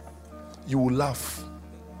 You will laugh,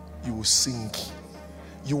 you will sing,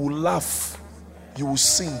 you will laugh, you will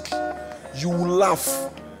sing, you will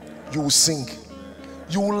laugh, you will sing,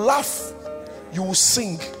 you will laugh, you will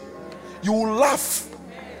sing, you will laugh,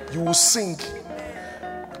 you will sing.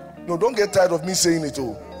 No, don't get tired of me saying it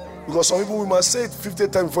all, because some people, we must say it 50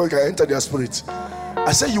 times before you can enter their spirit.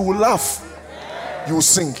 I say you will laugh, you will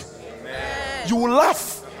sing, you will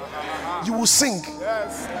laugh, you will sing,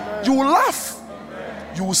 you will laugh,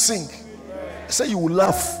 you will sing. I say you will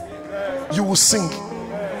laugh, you will sing,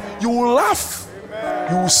 you will laugh,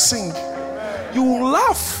 you will sing, you will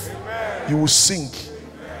laugh, you will sing,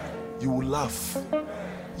 you will laugh,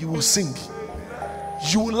 you will sing,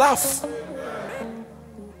 you will laugh.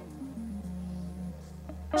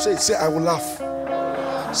 Say I will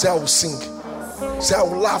laugh, say I will sing, say I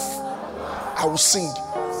will laugh, I will sing.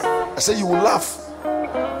 I say you will laugh,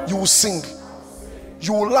 you will sing,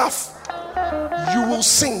 you will laugh, you will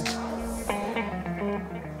sing.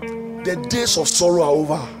 The days of sorrow are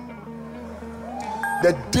over.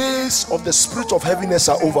 The days of the spirit of heaviness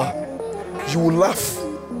are over. You will laugh,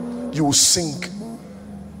 you will sing,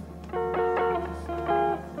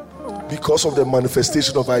 because of the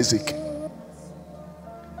manifestation of Isaac.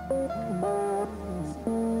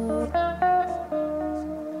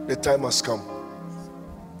 The time has come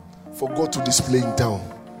for God to display in town.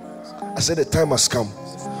 I said the time has come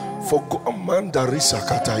for God. Mandarisa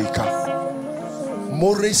kataika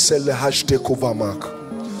more selehashte kovamak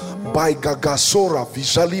by gagasora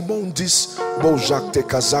visalimondis bojakte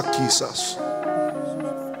kazakisas.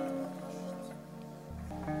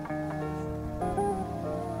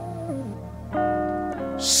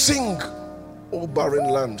 Sing, O barren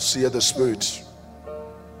land, saith the Spirit.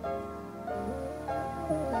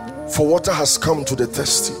 For water has come to the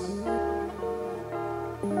thirsty.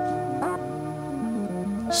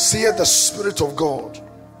 Saith the Spirit of God.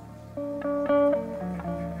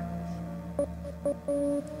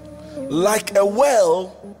 Like a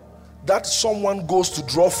well that someone goes to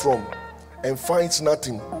draw from and finds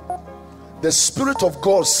nothing, the Spirit of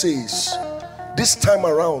God says, this time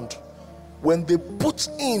around, when they put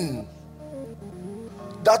in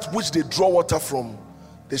that which they draw water from,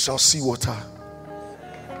 they shall see water.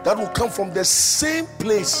 that will come from the same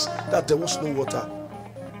place that there was no water.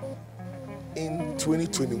 In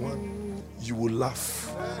 2021, you will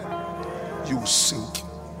laugh, you will sing.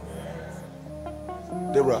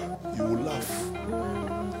 Deborah, you will laugh,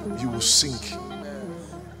 you will sing.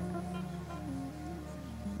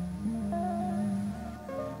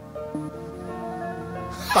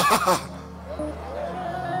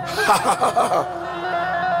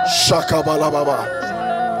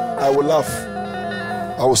 Shakabalababa. I will laugh,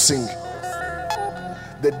 I will sing.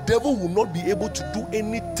 The devil will not be able to do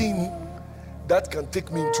anything that can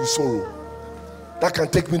take me into sorrow, that can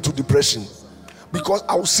take me into depression, because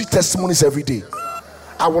I will see testimonies every day.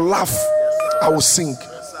 I will laugh, I will sing.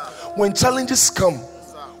 When challenges come,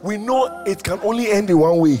 we know it can only end in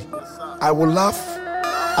one way. I will laugh,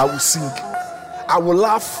 I will sing. I will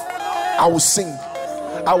laugh, I will sing.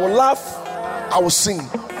 I will laugh, I will sing.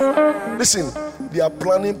 Listen, they are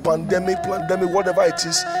planning pandemic, whatever it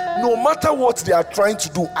is. No matter what they are trying to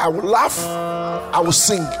do, I will laugh, I will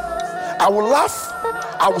sing. I will laugh,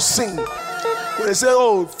 I will sing. When they say,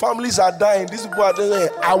 oh, families are dying, these people are dying,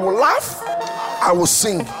 I will laugh, I will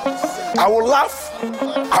sing. I will laugh,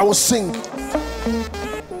 I will sing.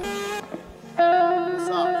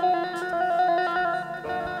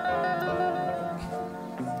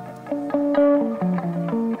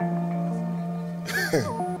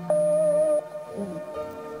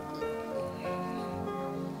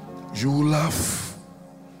 You will laugh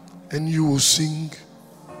and you will sing.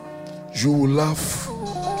 You will laugh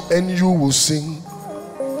and you will sing.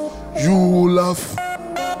 You will laugh,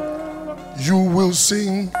 you will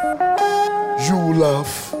sing. You will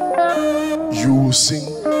laugh, you will sing.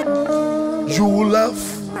 You will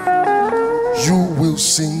laugh, you will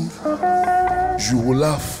sing. You will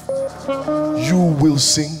laugh, you will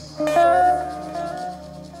sing.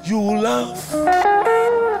 You will laugh,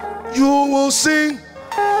 you will sing.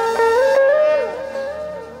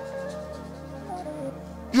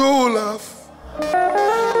 You will laugh,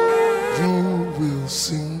 you will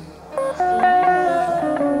sing.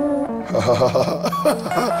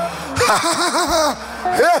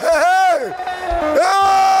 Hey, hey,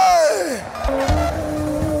 hey.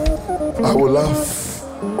 I will laugh,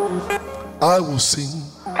 I will sing.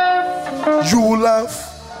 You will laugh,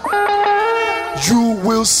 you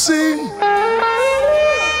will sing.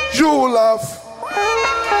 You will laugh,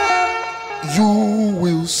 you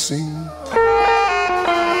will sing.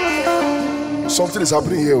 Something is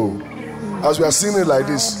happening here. As we are singing it like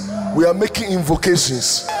this, we are making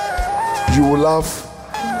invocations. You will laugh,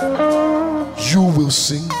 you will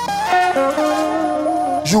sing.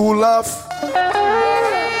 You will laugh,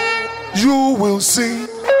 you will sing.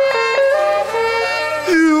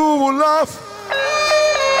 You will laugh,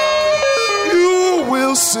 you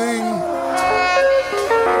will sing.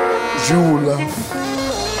 You will laugh,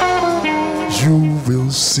 you will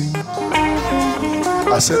sing.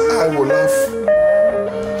 I said, I will laugh.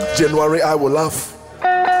 January, I will laugh.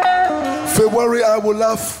 February, I will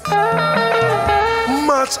laugh.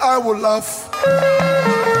 March, I will laugh.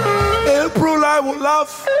 April, I will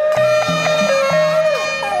laugh.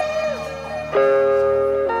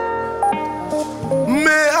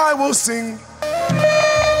 May, I will sing.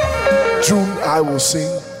 June, I will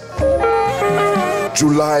sing.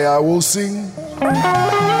 July, I will sing.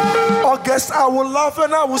 August, I will laugh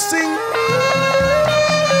and I will sing.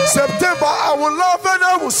 September, I will laugh and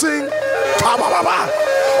I will sing.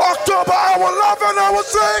 October, I will laugh and I will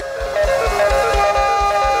sing.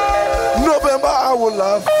 November, I will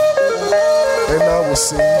laugh and I will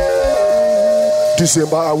sing.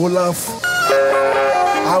 December, I will laugh.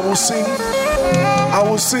 I will sing. I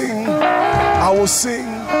will sing. I will sing.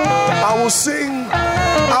 I will sing.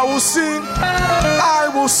 I will sing. I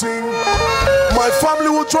will sing. My family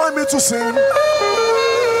will join me to sing.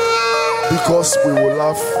 Because we will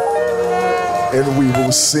laugh and we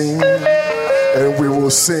will sing and we will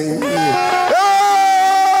sing.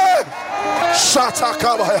 Hey!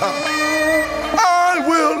 Shatakabaya. I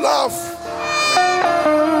will laugh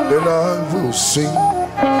and I will sing.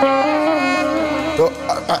 No,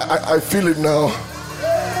 I feel it now.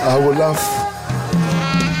 I will laugh.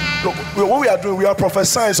 Look, what we are doing, we are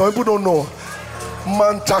prophesying. Some people don't know.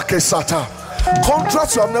 Mantake Sata.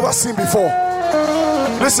 Contracts you have never seen before.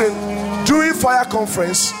 Listen. During fire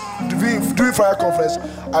conference,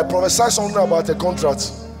 I prophesied something about a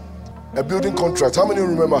contract, a building contract. How many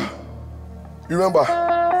remember? You remember?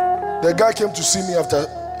 The guy came to see me after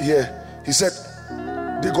here. He said,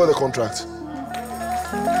 they got the contract.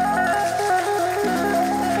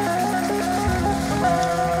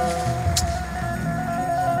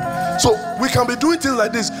 So we can be doing things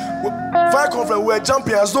like this. Fire conference, we're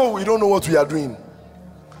jumping as though we don't know what we are doing.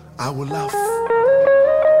 I will laugh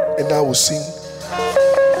and I will sing.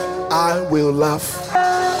 I will laugh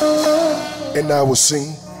and I will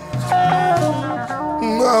sing.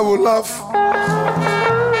 I will laugh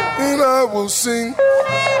and I will sing.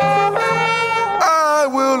 I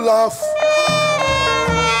will laugh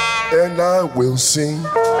and I will sing.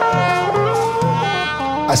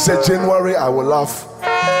 I said January, I will laugh.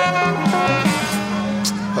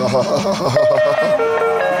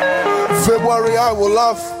 February, I will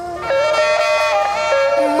laugh.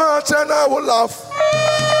 March, and I will laugh.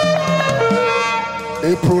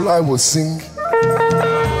 April, I will sing.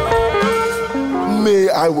 May,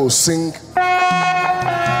 I will sing.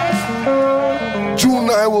 June,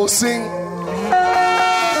 I will sing.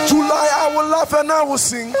 July, I will laugh and I will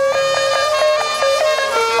sing.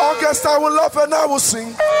 August, I will laugh and I will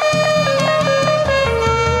sing.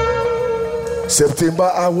 September,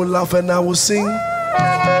 I will laugh and I will sing.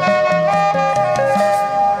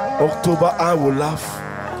 October, I will laugh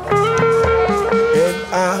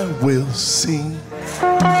and I will sing.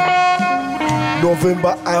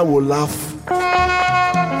 November, I will laugh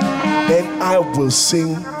and I will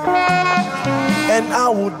sing. And I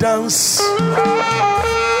will dance.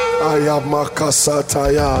 I am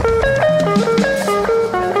Makasataya.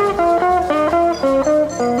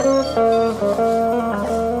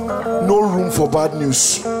 No room for bad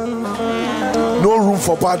news. No room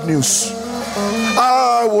for bad news.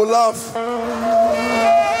 I will laugh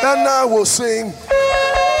and I will sing.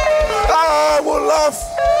 I will laugh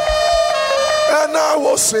and I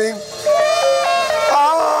will sing.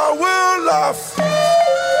 I will laugh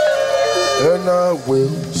and I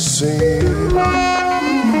will sing.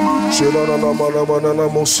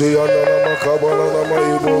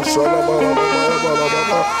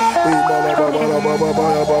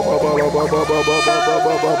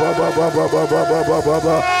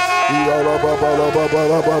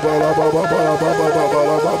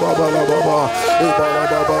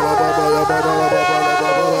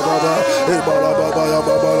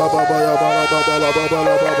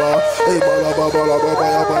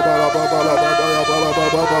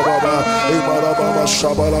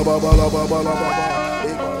 Baba